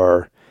 Like, we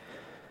are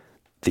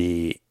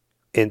the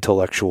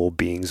intellectual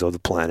beings of the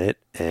planet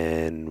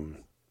and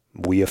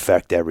we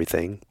affect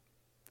everything,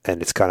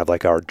 and it's kind of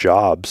like our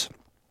jobs,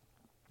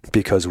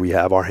 because we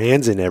have our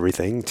hands in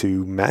everything,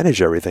 to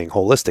manage everything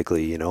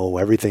holistically. You know,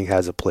 everything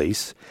has a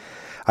place.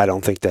 I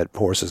don't think that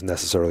horses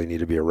necessarily need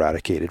to be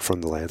eradicated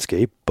from the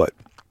landscape, but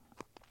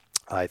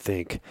I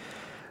think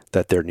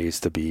that there needs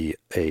to be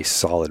a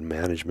solid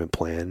management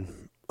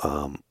plan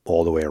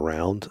all the way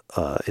around.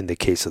 In the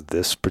case of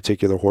this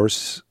particular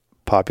horse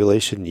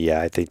population,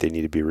 I think they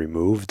need to be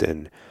removed,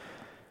 and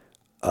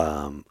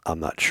I'm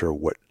not sure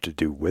what to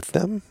do with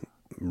them.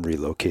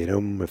 Relocate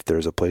them if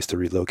there's a place to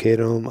relocate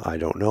them. I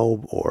don't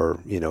know, or,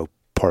 you know,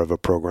 part of a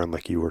program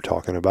like you were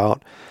talking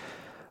about.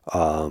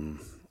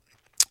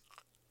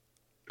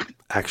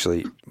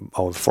 Actually,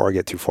 before I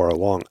get too far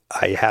along,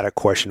 I had a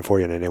question for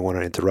you, and I didn't want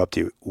to interrupt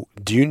you.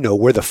 Do you know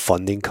where the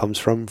funding comes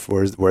from?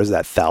 Where's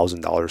that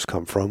 $1,000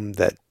 come from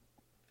that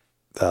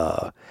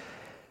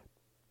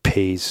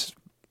pays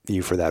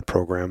you for that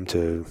program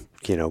to,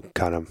 you know,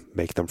 kind of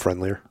make them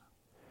friendlier?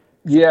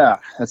 Yeah,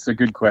 that's a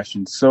good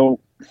question. So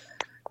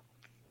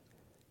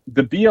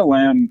the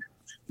BLM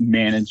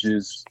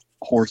manages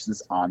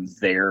horses on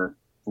their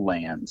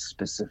land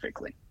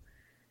specifically.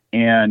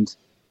 And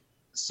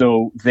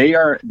so they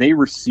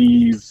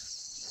receive,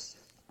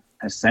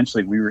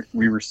 essentially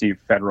we receive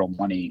federal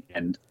money,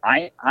 and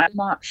I'm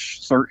not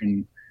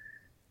certain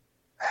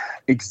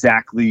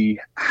exactly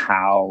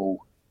how,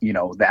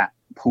 that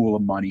pool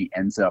of money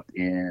ends up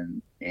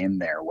in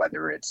there,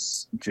 whether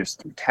it's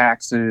just through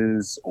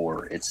taxes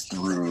or it's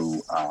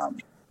through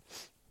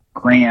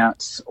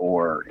grants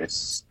or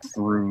it's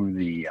through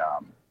the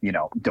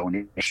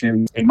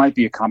donations. It might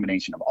be a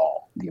combination of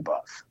all the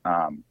above,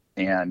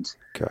 and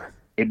Okay.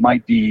 it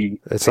might be.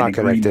 It's not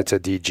connected to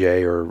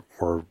DJ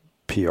or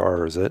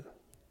PR, is it?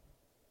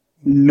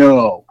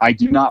 No, I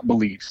do not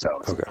believe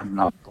so. Okay. I'm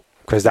not.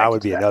 Because that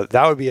would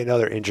be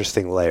another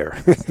interesting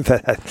layer.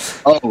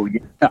 Oh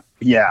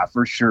yeah,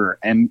 for sure.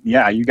 And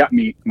yeah, you got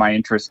my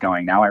interest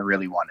going. Now I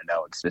really want to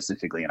know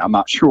specifically, and I'm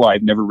not sure why.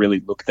 I've never really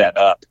looked that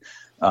up,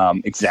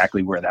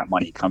 exactly where that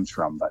money comes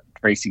from. But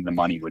tracing the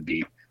money would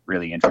be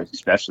really interesting,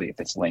 especially if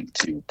it's linked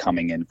to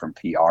coming in from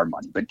PR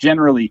money. But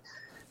generally,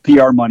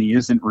 PR money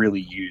isn't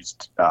really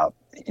used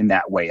in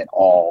that way at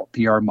all.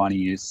 PR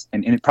money is,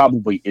 and it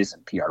probably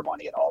isn't PR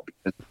money at all,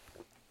 because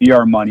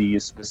PR money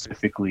is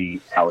specifically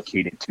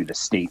allocated to the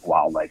state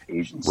wildlife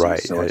agency. Right.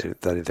 So I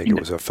didn't think it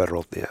was a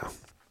federal.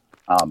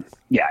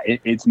 Yeah.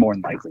 It's more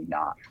than likely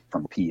not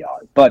from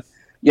PR. But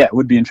yeah, it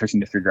would be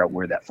interesting to figure out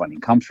where that funding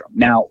comes from.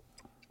 Now,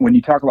 when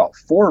you talk about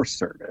Forest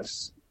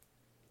Service,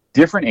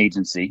 different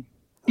agency,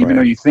 even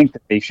though you think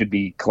that they should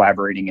be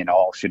collaborating and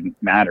all shouldn't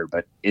matter,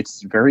 but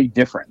it's very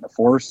different. The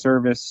Forest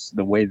Service,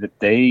 the way that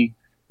they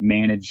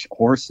manage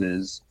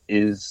horses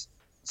is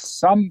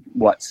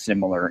somewhat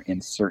similar in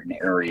certain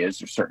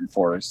areas or certain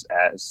forests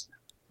as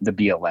the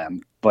BLM,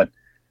 but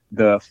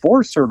the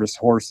Forest Service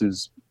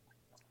horses,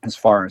 as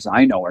far as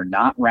I know, are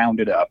not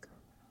rounded up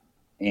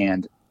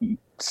and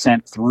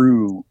sent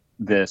through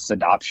this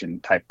adoption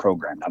type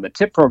program. Now, the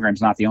TIP program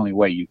is not the only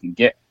way you can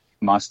get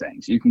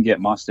Mustangs. You can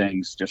get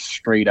Mustangs just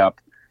straight up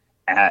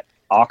at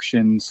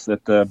auctions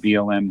that the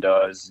BLM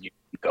does. You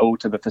can go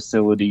to the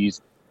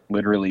facilities,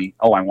 literally,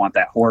 I want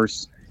that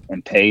horse,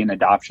 and pay an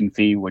adoption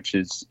fee, which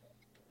is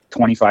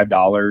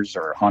 $25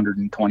 or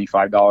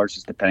 $125,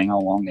 just depending how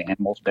long the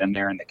animal's been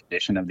there and the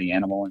condition of the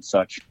animal and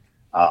such.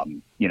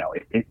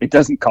 It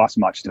doesn't cost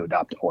much to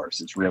adopt a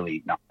horse. It's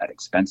really not that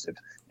expensive,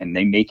 and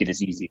they make it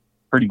as easy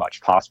pretty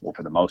much possible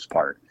for the most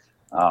part.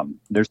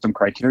 There's some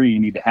criteria you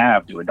need to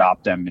have to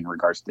adopt them in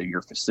regards to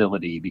your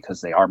facility, because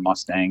they are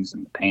Mustangs,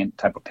 and the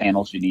type of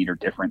panels you need are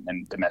different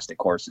than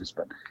domestic horses,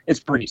 but it's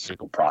a pretty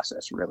simple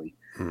process, really.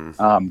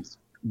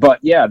 But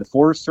yeah, the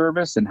Forest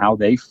Service and how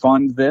they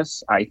fund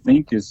this, I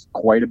think, is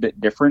quite a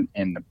bit different.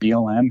 And the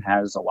BLM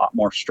has a lot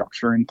more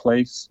structure in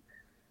place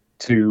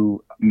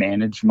to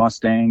manage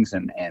Mustangs,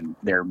 and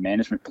their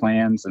management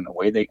plans and the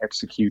way they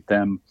execute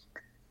them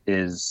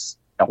is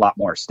a lot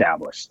more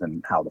established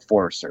than how the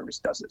Forest Service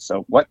does it.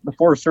 So what the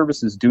Forest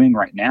Service is doing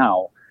right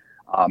now,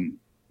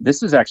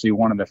 this is actually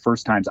one of the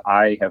first times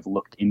I have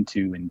looked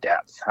into in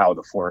depth how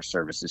the Forest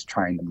Service is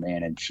trying to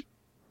manage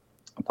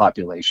a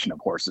population of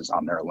horses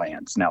on their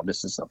lands. Now,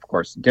 this is, of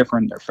course,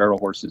 different. They're feral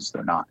horses.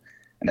 They're not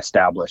an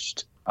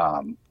established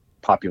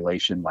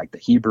population like the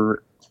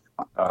Heber,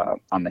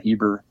 on the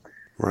Heber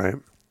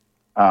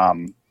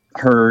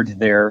herd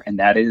there, and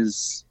that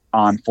is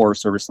on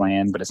Forest Service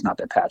land, but it's not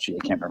the Apache. I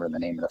can't remember the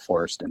name of the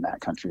forest in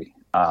that country.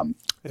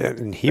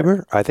 In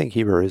Heber? I think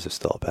Heber is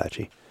still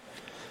Apache.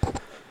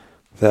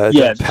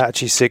 The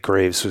Apache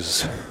Sitgraves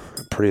was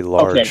pretty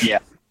large. Okay, yeah.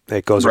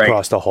 It goes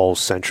across the whole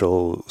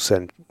central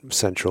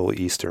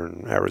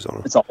eastern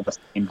Arizona. It's all the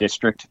same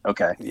district.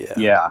 Okay.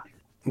 Yeah.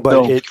 But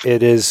so,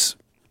 it is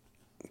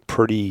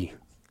pretty,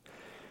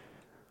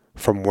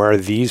 from where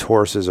these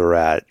horses are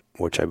at,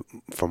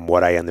 from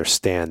what I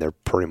understand, they're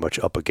pretty much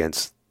up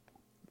against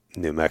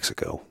New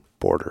Mexico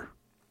border.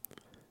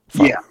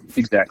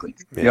 Exactly.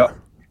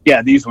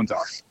 Yeah, these ones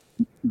are.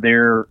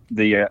 They're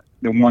the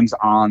ones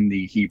on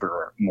the Heber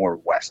are more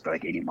west,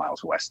 like 80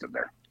 miles west of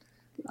there.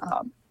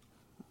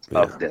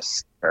 Of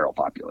this feral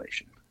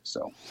population.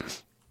 So,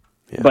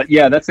 but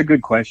that's a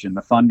good question.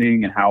 The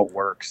funding and how it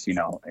works,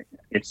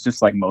 it's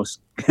just like most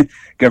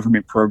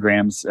government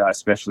programs,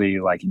 especially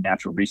like in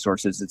natural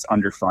resources, it's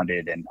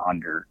underfunded and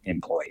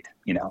underemployed,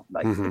 the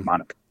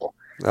amount of people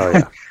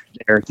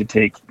there to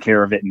take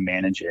care of it and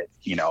manage it.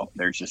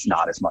 There's just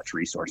not as much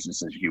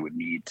resources as you would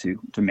need to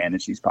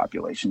manage these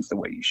populations the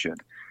way you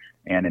should.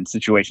 And in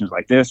situations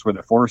like this, where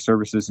the Forest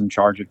Service is in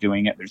charge of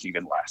doing it, there's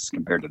even less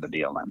compared to the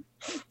BLM.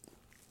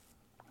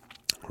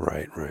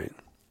 Right.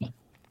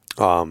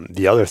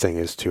 The other thing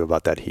is too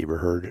about that Heber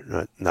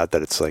herd, not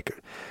that it's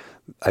like,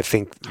 I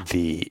think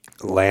the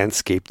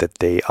landscape that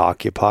they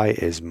occupy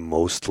is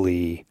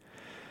mostly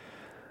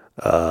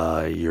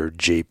your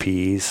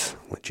JPs,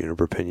 like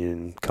juniper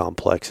pinyon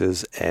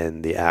complexes,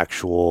 and the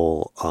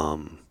actual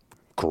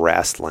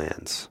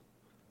grasslands.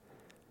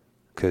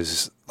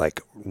 Because like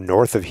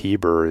north of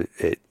Heber,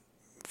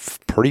 it's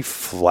pretty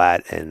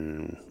flat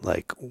and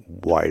like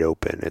wide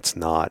open. It's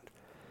not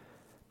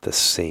the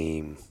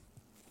same.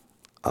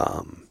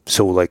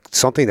 So like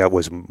something that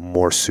was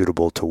more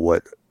suitable to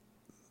what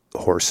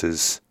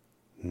horses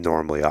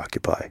normally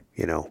occupy,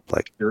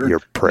 like Sure. your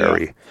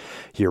prairie,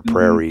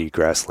 Mhm.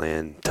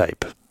 grassland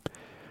type,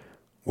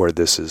 where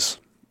this is,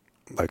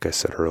 like I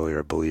said earlier,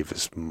 I believe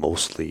is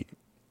mostly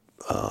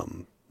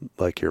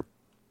like your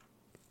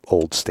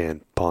old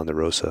stand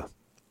ponderosa.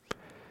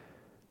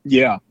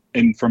 Yeah.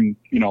 And from,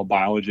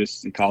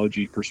 biologist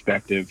ecology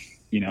perspective,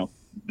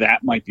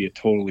 that might be a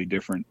totally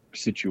different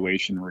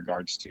situation in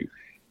regards to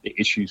the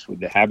issues with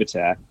the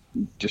habitat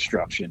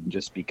destruction,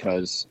 just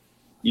because,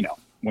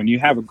 when you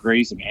have a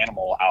grazing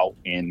animal out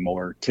in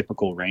more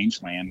typical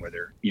rangeland where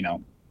they're,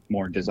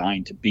 more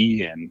designed to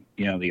be in,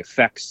 the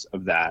effects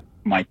of that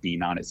might be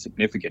not as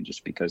significant,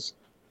 just because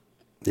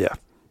Yeah.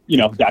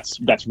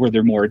 that's where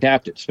they're more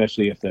adapted,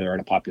 especially if they're in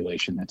a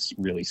population that's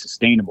really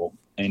sustainable.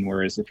 And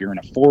whereas if you're in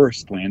a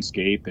forest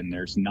landscape and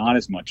there's not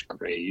as much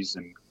graze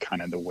and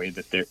kind of the way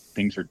that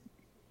things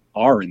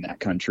are in that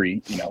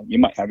country, you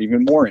might have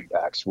even more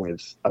impacts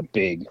with a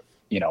big,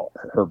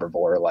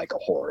 herbivore like a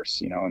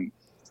horse, and even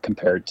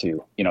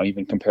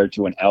compared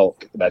to an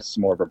elk that's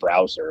more of a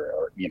browser,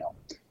 or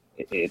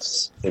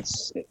it's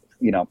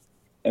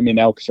I mean,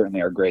 elk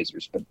certainly are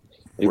grazers, but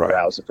they Right.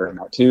 browse a fair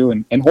amount too,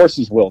 and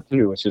horses will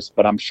too. It's just,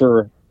 but I'm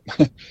sure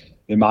the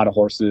amount of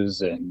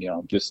horses and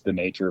just the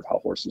nature of how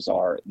horses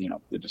are,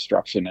 the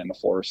destruction in the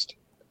forest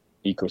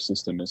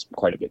ecosystem is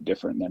quite a bit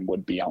different than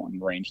would be out in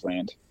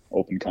rangeland,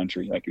 open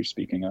country like you're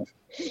speaking of.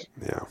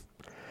 Yeah.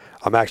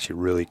 I'm actually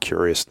really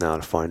curious now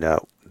to find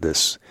out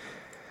this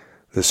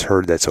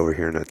herd that's over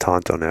here in the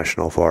Tonto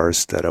National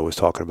Forest that I was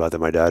talking about that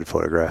my dad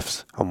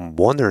photographs. I'm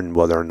wondering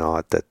whether or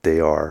not that they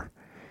are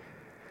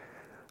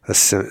a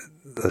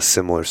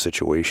similar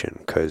situation,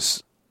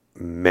 because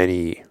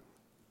many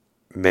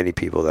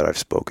people that I've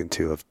spoken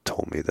to have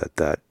told me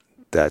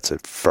that's a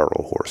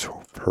feral horse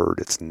herd.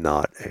 It's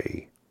not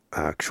a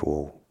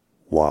actual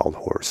wild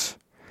horse,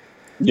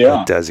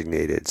 Yeah.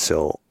 designated.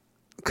 So,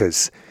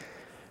 because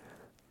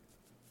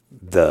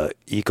the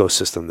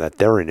ecosystem that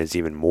they're in is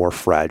even more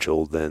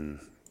fragile than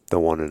the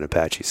one in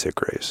Apache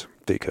Sitgraves,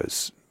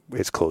 because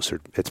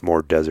it's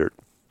more desert,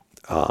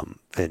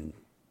 and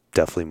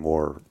definitely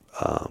more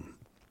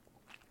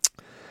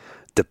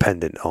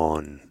dependent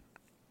on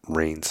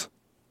rains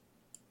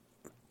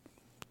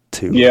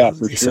too. Yeah,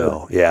 for sure.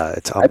 So yeah,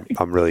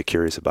 I'm really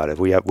curious about it.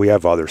 We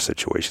have other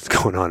situations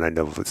going on. I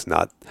know it's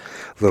not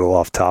a little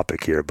off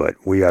topic here, but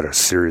we got a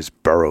serious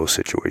burrow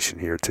situation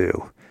here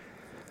too.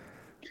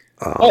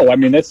 I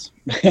mean, that's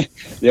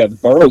yeah. The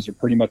burrows are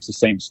pretty much the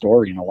same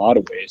story in a lot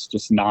of ways,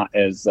 just not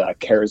as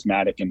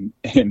charismatic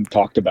and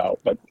talked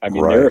about. But I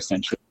mean, Right. they're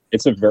essentially,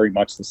 it's a very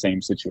much the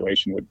same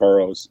situation with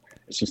burrows.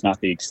 It's just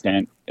not the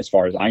extent, as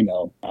far as I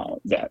know,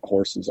 that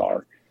horses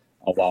are,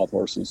 wild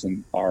horses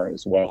and are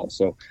as well.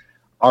 So,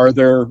 are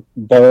there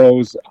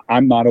burrows?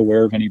 I'm not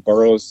aware of any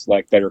burrows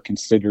like that are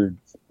considered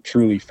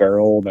truly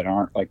feral, that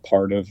aren't like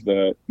part of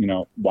the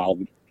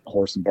Wild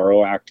Horse and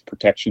Burrow Act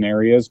protection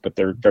areas, but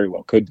there very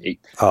well could be.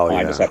 Oh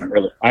I yeah. just I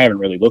haven't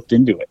really looked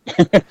into it.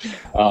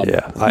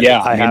 Yeah. I mean,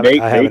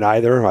 I haven't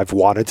either. I've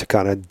wanted to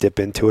kind of dip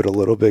into it a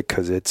little bit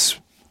because it's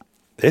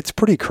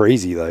pretty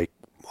crazy. Like,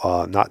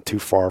 not too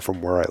far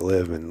from where I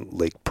live in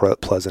Lake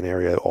Pleasant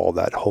area, all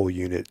that whole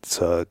unit's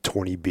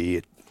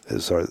 20B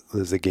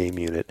is the game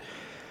unit.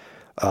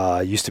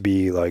 Used to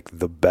be like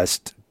the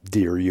best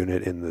deer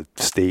unit in the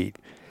state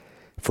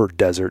for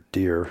desert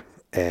deer,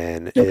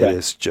 and it Okay.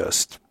 is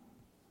just,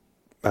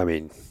 I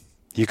mean,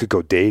 you could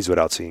go days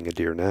without seeing a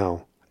deer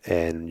now,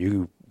 and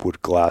you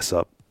would glass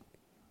up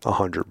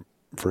 100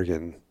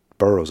 freaking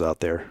burrows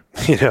out there.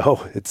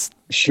 It's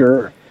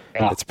Sure.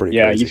 Yeah. it's pretty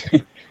Yeah.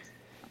 crazy.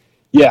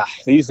 Yeah.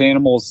 These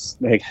animals,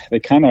 they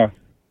kind of,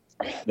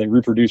 they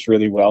reproduce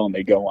really well and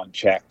they go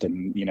unchecked.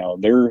 And,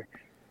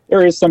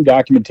 there is some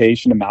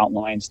documentation of mountain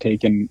lions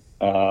taking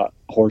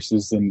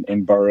horses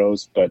in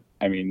burrows, but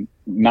I mean,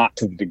 not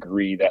to the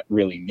degree that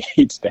really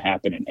needs to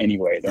happen in any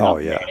way. They're Oh,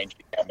 not yeah.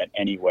 managing them in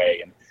any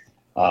way.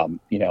 And,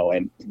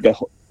 and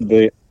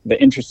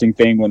the interesting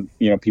thing when,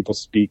 people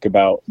speak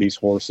about these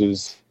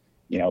horses,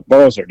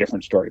 burrows are a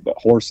different story, but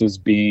horses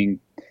being,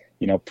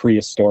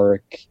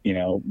 prehistoric,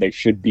 they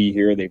should be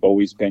here. They've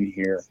always been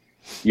here.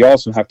 You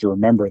also have to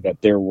remember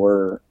that there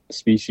were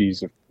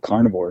species of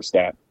carnivores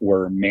that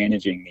were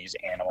managing these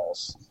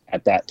animals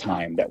at that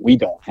time that we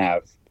don't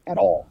have at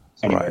all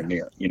anywhere Right.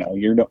 near.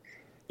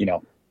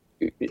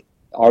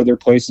 Are there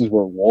places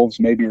where wolves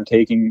maybe are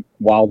taking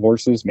wild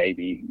horses?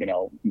 Maybe,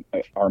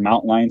 are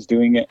mountain lions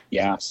doing it?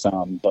 Yeah,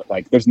 some, but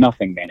like there's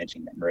nothing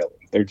managing them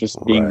really. They're just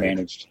being Right.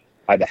 managed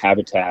by the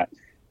habitat.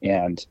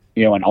 And,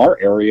 in our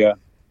area,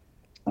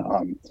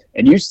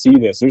 and you see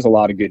this, there's a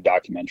lot of good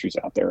documentaries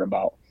out there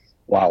about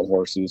wild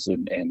horses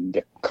and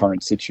the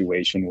current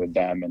situation with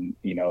them. And,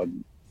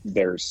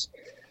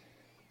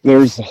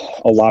 there's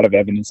a lot of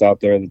evidence out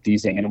there that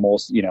these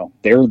animals,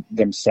 they're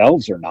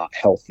themselves are not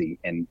healthy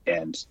and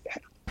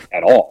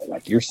at all.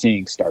 Like you're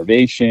seeing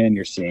starvation,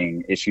 you're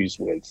seeing issues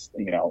with,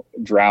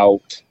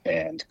 drought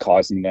and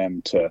causing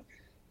them to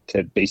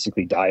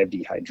basically die of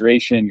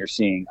dehydration. You're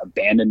seeing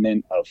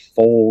abandonment of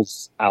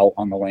foals out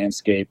on the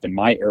landscape. In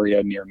my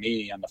area near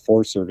me on the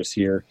Forest Service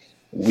here,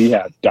 we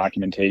have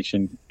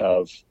documentation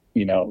of,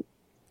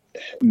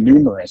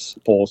 numerous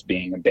foals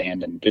being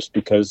abandoned just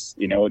because,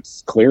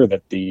 it's clear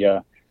that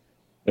the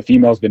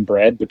female's been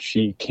bred, but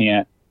she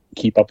can't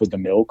keep up with the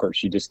milk, or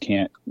she just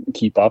can't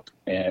keep up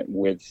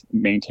with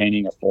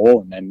maintaining a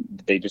foal, and then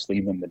they just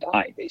leave them to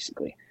die,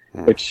 basically.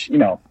 Which,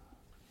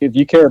 if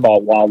you care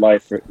about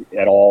wildlife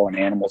at all and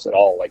animals at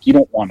all, like, you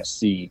don't want to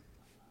see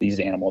these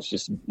animals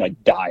just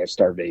like die of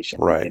starvation,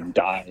 right, and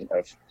die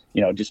of,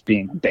 just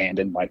being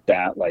abandoned like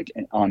that, like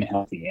an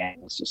unhealthy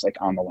animals just like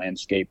on the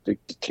landscape,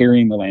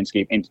 carrying the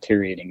landscape and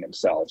deteriorating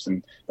themselves.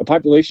 And the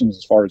populations,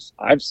 as far as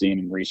I've seen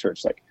in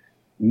research, like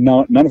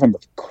none of them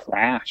have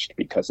crashed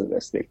because of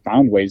this. They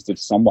found ways to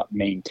somewhat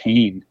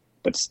maintain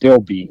but still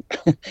be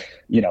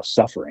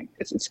suffering.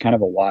 It's kind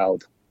of a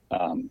wild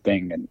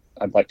thing, and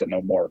I'd like to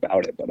know more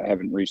about it, but I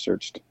haven't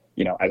researched,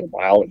 as a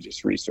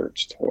biologist,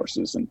 researched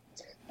horses and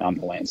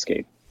the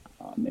landscape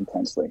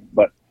intensely.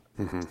 But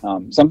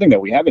something that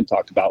we haven't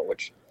talked about,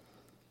 which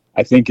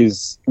I think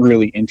is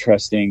really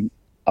interesting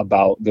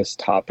about this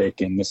topic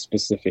in this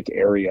specific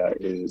area,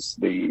 is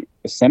the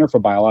Center for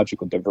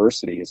Biological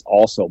Diversity is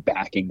also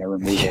backing the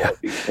removal of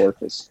these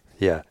horses.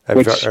 Yeah,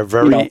 a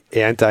very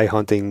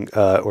anti-hunting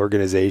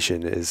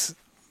organization is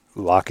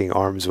locking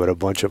arms with a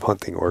bunch of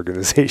hunting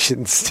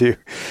organizations too.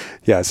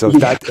 Yeah, so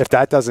if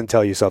that doesn't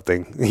tell you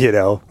something,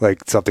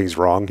 like something's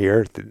wrong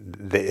here,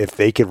 if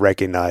they could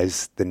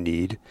recognize the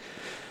need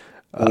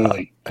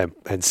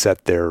and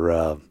set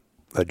their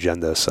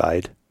agenda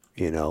aside,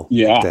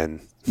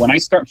 then. When I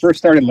first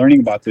started learning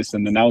about this,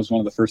 and then that was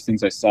one of the first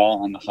things I saw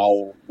on the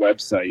Howl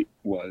website,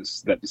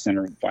 was that the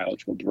Center of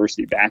Biological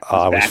Diversity was backing.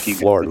 I was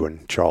floored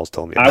when Charles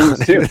told me about it. I was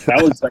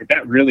too.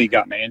 That really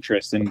got my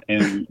interest.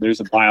 And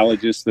there's a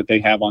biologist that they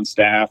have on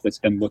staff that's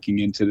been looking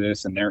into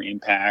this and their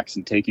impacts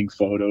and taking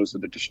photos of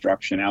the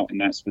destruction out in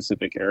that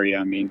specific area.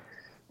 I mean,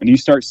 when you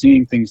start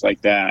seeing things like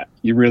that,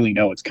 you really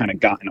know it's kind of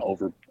gotten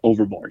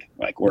overboard.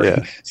 Like,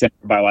 where Center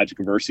for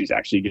Biological Diversity is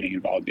actually getting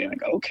involved, being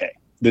like, okay,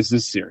 this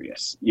is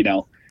serious,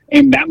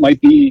 And that might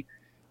be,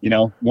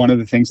 one of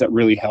the things that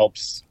really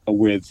helps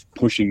with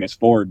pushing this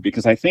forward,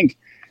 because I think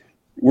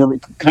we're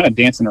kind of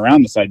dancing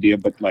around this idea,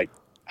 but like,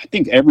 I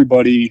think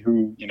everybody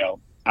who,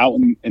 out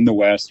in the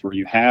West, where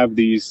you have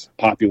these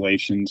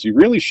populations, you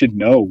really should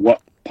know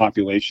what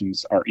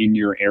populations are in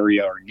your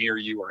area or near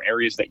you, or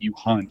areas that you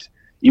hunt,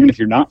 even if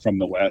you're not from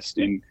the West,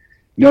 and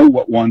know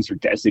what ones are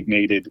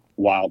designated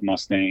wild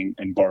Mustang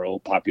and burro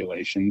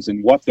populations,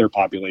 and what their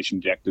population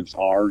objectives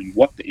are, and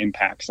what the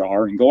impacts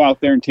are, and go out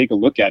there and take a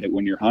look at it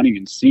when you're hunting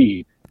and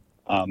see,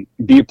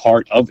 be a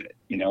part of it,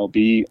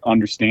 be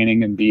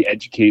understanding and be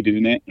educated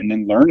in it, and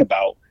then learn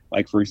about,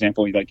 like, for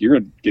example, like, you're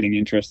getting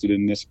interested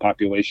in this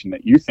population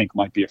that you think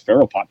might be a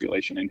feral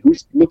population, and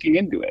who's looking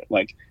into it.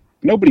 Like,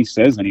 nobody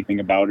says anything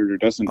about it or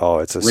doesn't. Oh,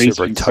 it's a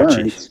super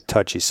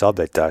touchy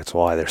subject. That's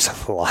why there's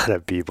a lot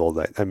of people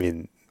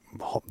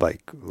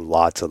like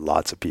lots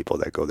of people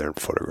that go there and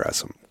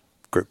photograph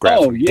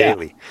them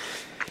daily.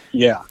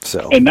 Yeah.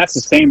 So, and that's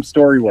the same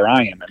story where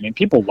I am. I mean,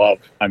 people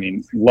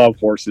love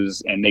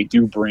horses, and they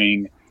do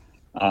bring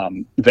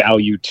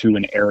value to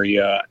an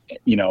area,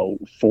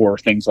 for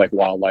things like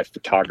wildlife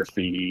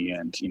photography.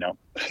 And,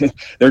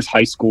 there's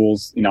high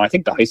schools, I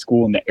think the high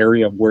school in the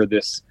area where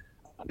the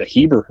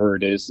Heber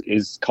herd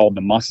is called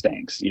the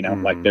Mustangs,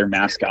 like their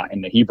mascot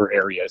in the Heber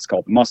area is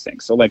called the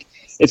Mustangs. So, like,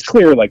 it's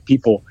clear, like,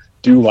 people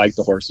do like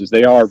the horses.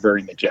 They are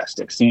very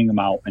majestic. Seeing them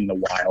out in the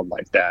wild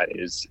like that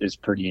is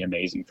pretty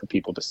amazing for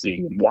people to see.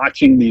 And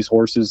watching these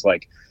horses,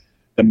 like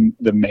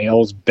the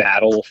males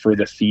battle for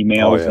the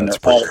females, and they're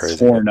all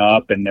torn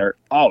up, and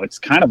it's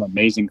kind of an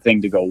amazing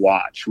thing to go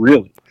watch,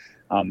 really.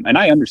 And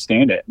I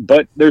understand it,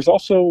 but there's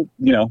also,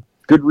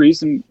 good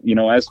reason,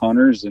 as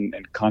hunters and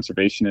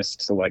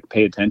conservationists, to like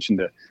pay attention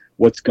to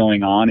what's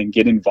going on and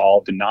get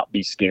involved and not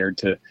be scared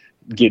to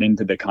get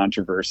into the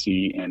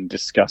controversy and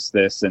discuss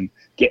this and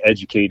get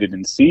educated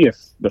and see if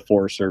the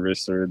Forest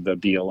Service or the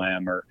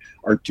BLM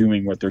are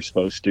doing what they're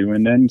supposed to,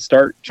 and then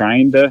start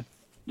trying to,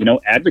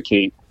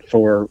 advocate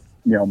for,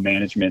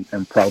 management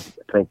and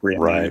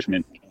appropriate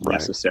management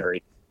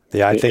necessary.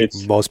 Yeah, I think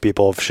most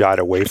people have shied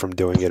away from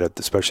doing it,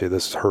 especially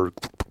this herd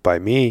by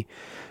me,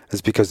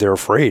 is because they're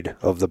afraid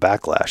of the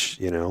backlash,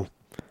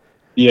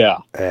 Yeah.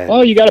 And,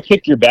 well, you got to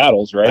pick your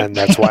battles, right? And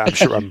that's why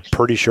I'm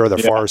pretty sure the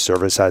Forest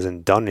Service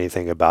hasn't done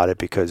anything about it,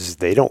 because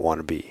they don't want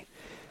to be,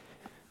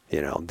 they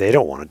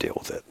don't want to deal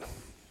with it.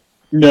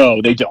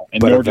 No, they don't.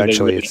 And but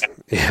eventually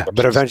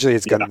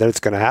it's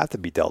gonna have to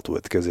be dealt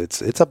with, because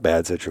it's a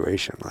bad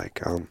situation. Like,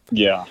 I'm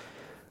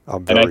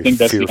very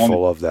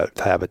fearful of that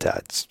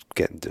habitat's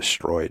getting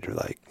destroyed,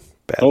 like,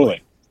 badly.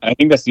 Totally. I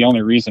think that's the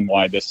only reason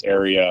why this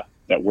area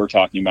that we're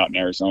talking about in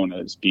Arizona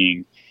is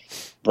being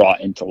brought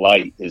into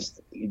light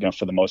is,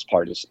 for the most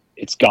part,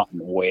 it's gotten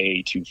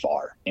way too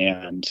far.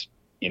 And,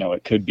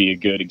 it could be a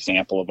good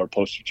example of our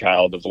poster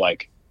child of,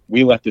 like,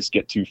 we let this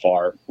get too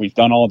far. We've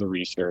done all the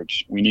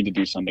research. We need to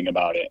do something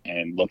about it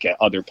and look at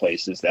other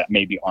places that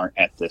maybe aren't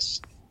at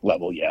this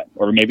level yet,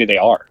 or maybe they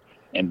are,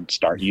 and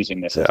start using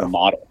this as a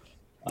model.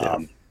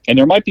 And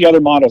there might be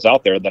other models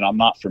out there that I'm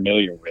not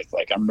familiar with.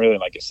 Like I'm really,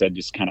 like I said,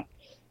 just kind of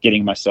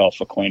getting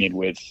myself acquainted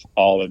with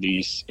all of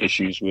these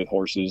issues with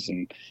horses.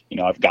 And,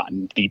 I've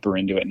gotten deeper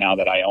into it now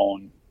that I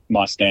own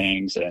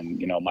Mustangs,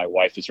 and, my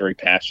wife is very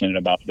passionate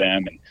about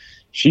them, and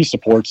she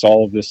supports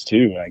all of this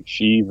too. Like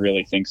she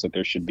really thinks that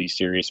there should be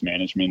serious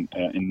management,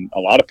 and a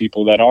lot of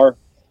people that are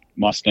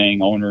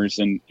Mustang owners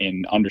and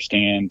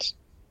understand,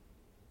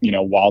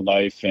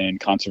 wildlife and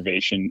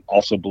conservation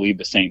also believe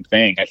the same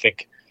thing. I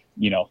think,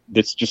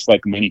 it's just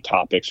like many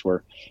topics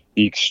where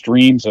the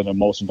extremes are the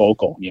most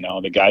vocal,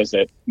 the guys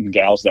and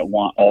gals that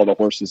want all the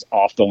horses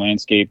off the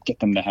landscape, get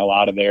them the hell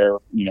out of there.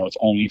 It's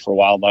only for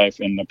wildlife.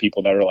 And the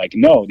people that are like,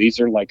 no, these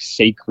are like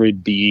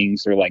sacred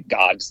beings. They're like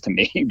gods to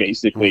me,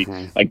 basically.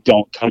 Like,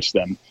 don't touch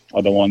them,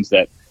 are the ones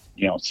that,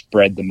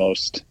 spread the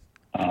most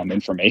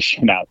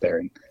information out there.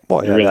 And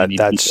well, yeah,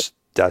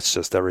 that's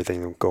just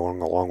everything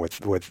going along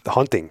with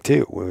hunting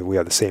too. We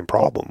have the same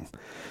problem.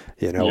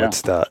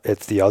 It's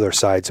the other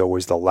side's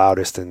always the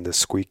loudest and the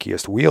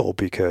squeakiest wheel,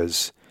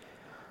 because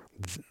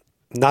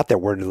not that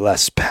we're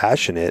less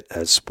passionate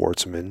as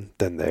sportsmen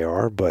than they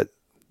are, but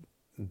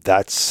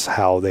that's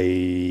how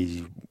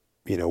they,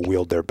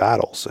 wield their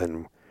battles.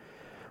 And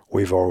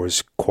we've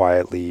always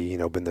quietly,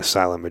 been the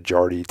silent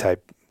majority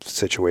type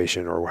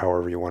situation, or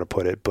however you want to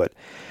put it, but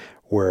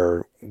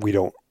where we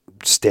don't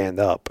stand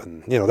up.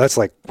 And, that's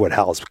like what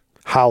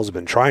Howl's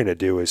been trying to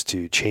do, is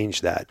to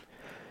change that.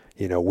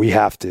 We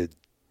have to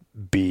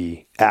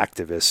be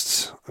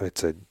activists.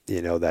 It's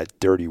that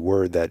dirty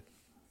word that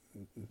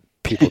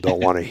people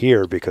don't want to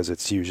hear, because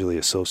it's usually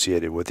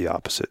associated with the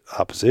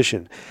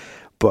opposition.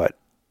 But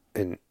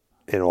in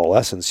all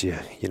essence, you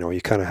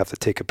kind of have to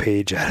take a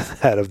page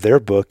out of their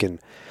book and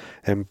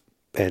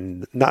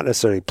not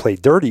necessarily play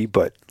dirty,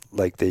 but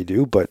like they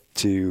do, but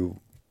to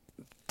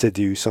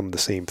do some of the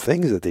same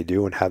things that they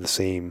do and have the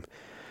same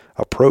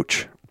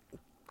approach.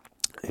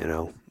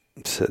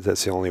 So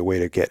that's the only way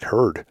to get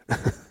heard.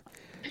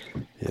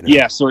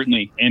 Yeah,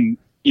 certainly. And,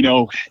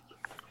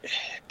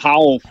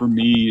 Howl for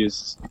me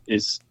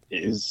is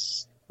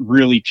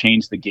really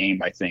changed the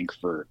game, I think,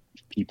 for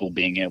people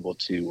being able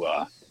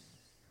to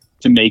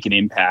make an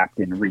impact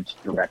and reach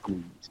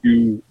directly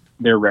to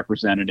their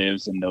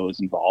representatives and those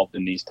involved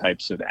in these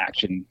types of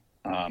action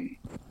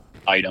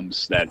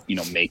items that,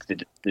 make the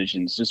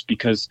decisions, just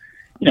because,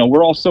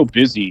 we're all so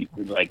busy.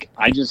 Like,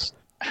 I just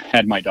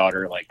had my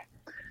daughter,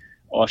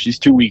 she's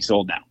 2 weeks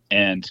old now.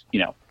 And,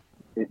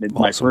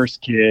 my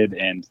first kid,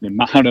 and the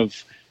amount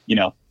of,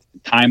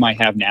 time I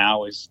have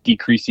now is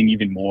decreasing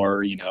even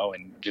more,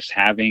 and just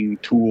having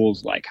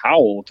tools like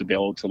Howl to be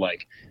able to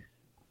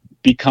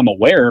become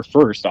aware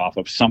first off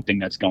of something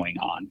that's going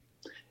on,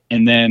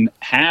 and then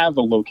have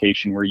a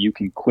location where you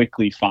can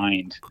quickly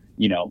find,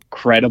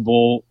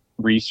 credible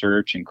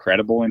research and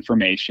credible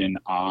information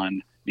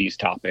on these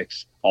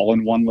topics all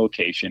in one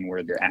location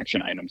where their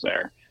action items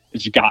are.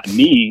 It's gotten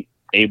me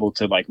able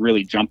to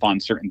really jump on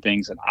certain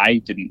things that I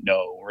didn't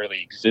know really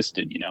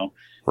existed,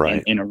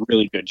 right, in a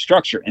really good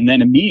structure, and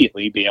then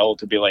immediately be able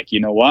to be like,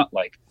 what,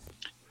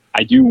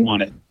 I do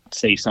want to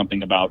say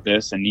something about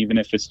this. And even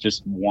if it's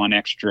just one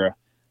extra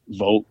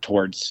vote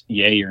towards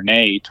yay or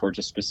nay towards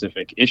a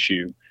specific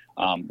issue,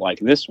 like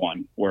this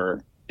one,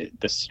 where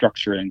the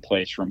structure in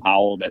place from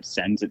Howl that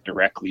sends it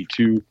directly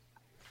to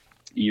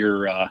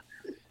your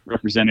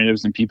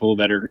representatives and people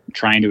that are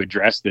trying to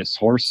address this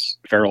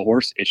feral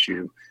horse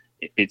issue,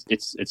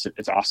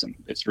 it's awesome.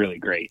 It's really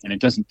great, and it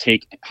doesn't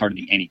take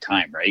hardly any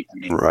time, right? I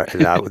mean, right.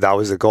 And that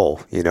was the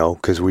goal,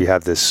 because we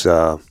have this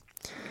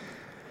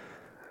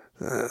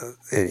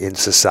in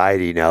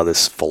society now,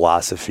 this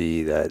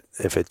philosophy that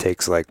if it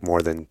takes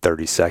more than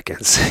 30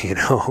 seconds,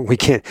 we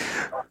can't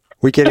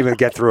even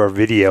get through our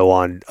video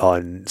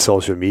on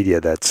social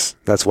media. That's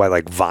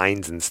why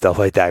Vines and stuff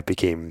like that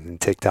and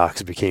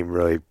TikToks became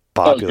really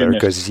popular,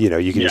 because you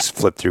can just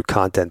flip through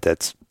content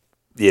that's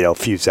a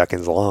few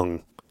seconds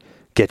long,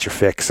 get your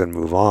fix and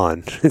move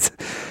on.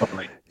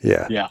 Totally.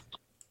 Yeah.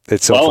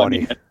 It's so funny. I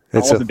mean,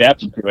 Howl's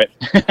adapted to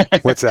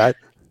it. What's that?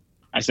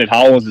 I said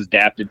Howl is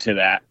adapted to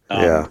that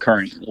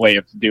current way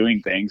of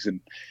doing things, and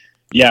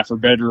for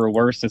better or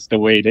worse, it's the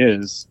way it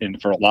is.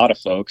 And for a lot of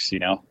folks,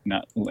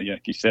 not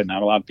like you said,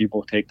 not a lot of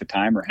people take the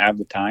time or have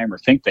the time or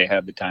think they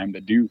have the time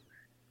to do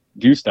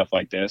stuff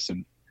like this.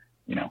 And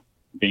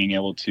being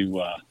able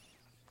to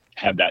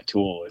have that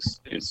tool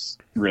is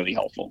really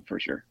helpful for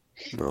sure.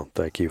 Well,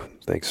 thank you.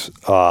 Thanks.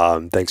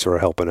 Thanks for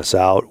helping us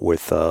out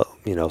with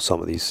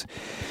some of these.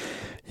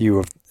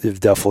 You've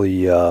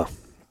definitely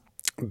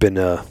been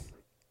a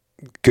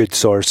good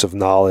source of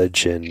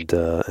knowledge and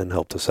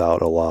helped us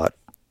out a lot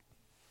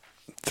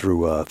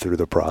through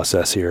the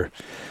process here.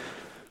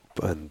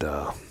 And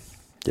I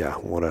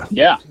want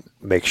to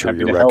make sure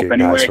you're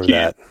recognized for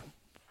that.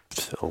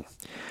 So,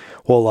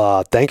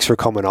 well, thanks for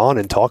coming on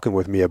and talking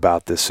with me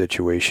about this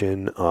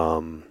situation.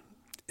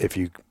 If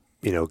you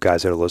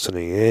guys that are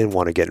listening in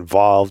want to get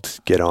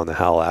involved, get on the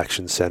Howl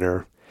Action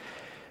Center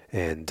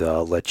and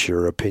let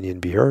your opinion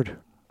be heard.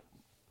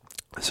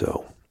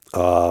 So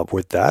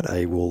with that,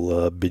 I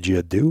will bid you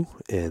adieu,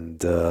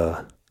 and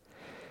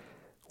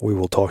we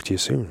will talk to you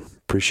soon.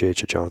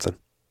 Appreciate you, Johnson.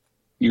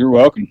 You're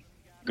welcome.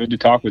 Good to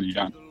talk with you,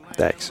 John.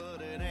 Thanks.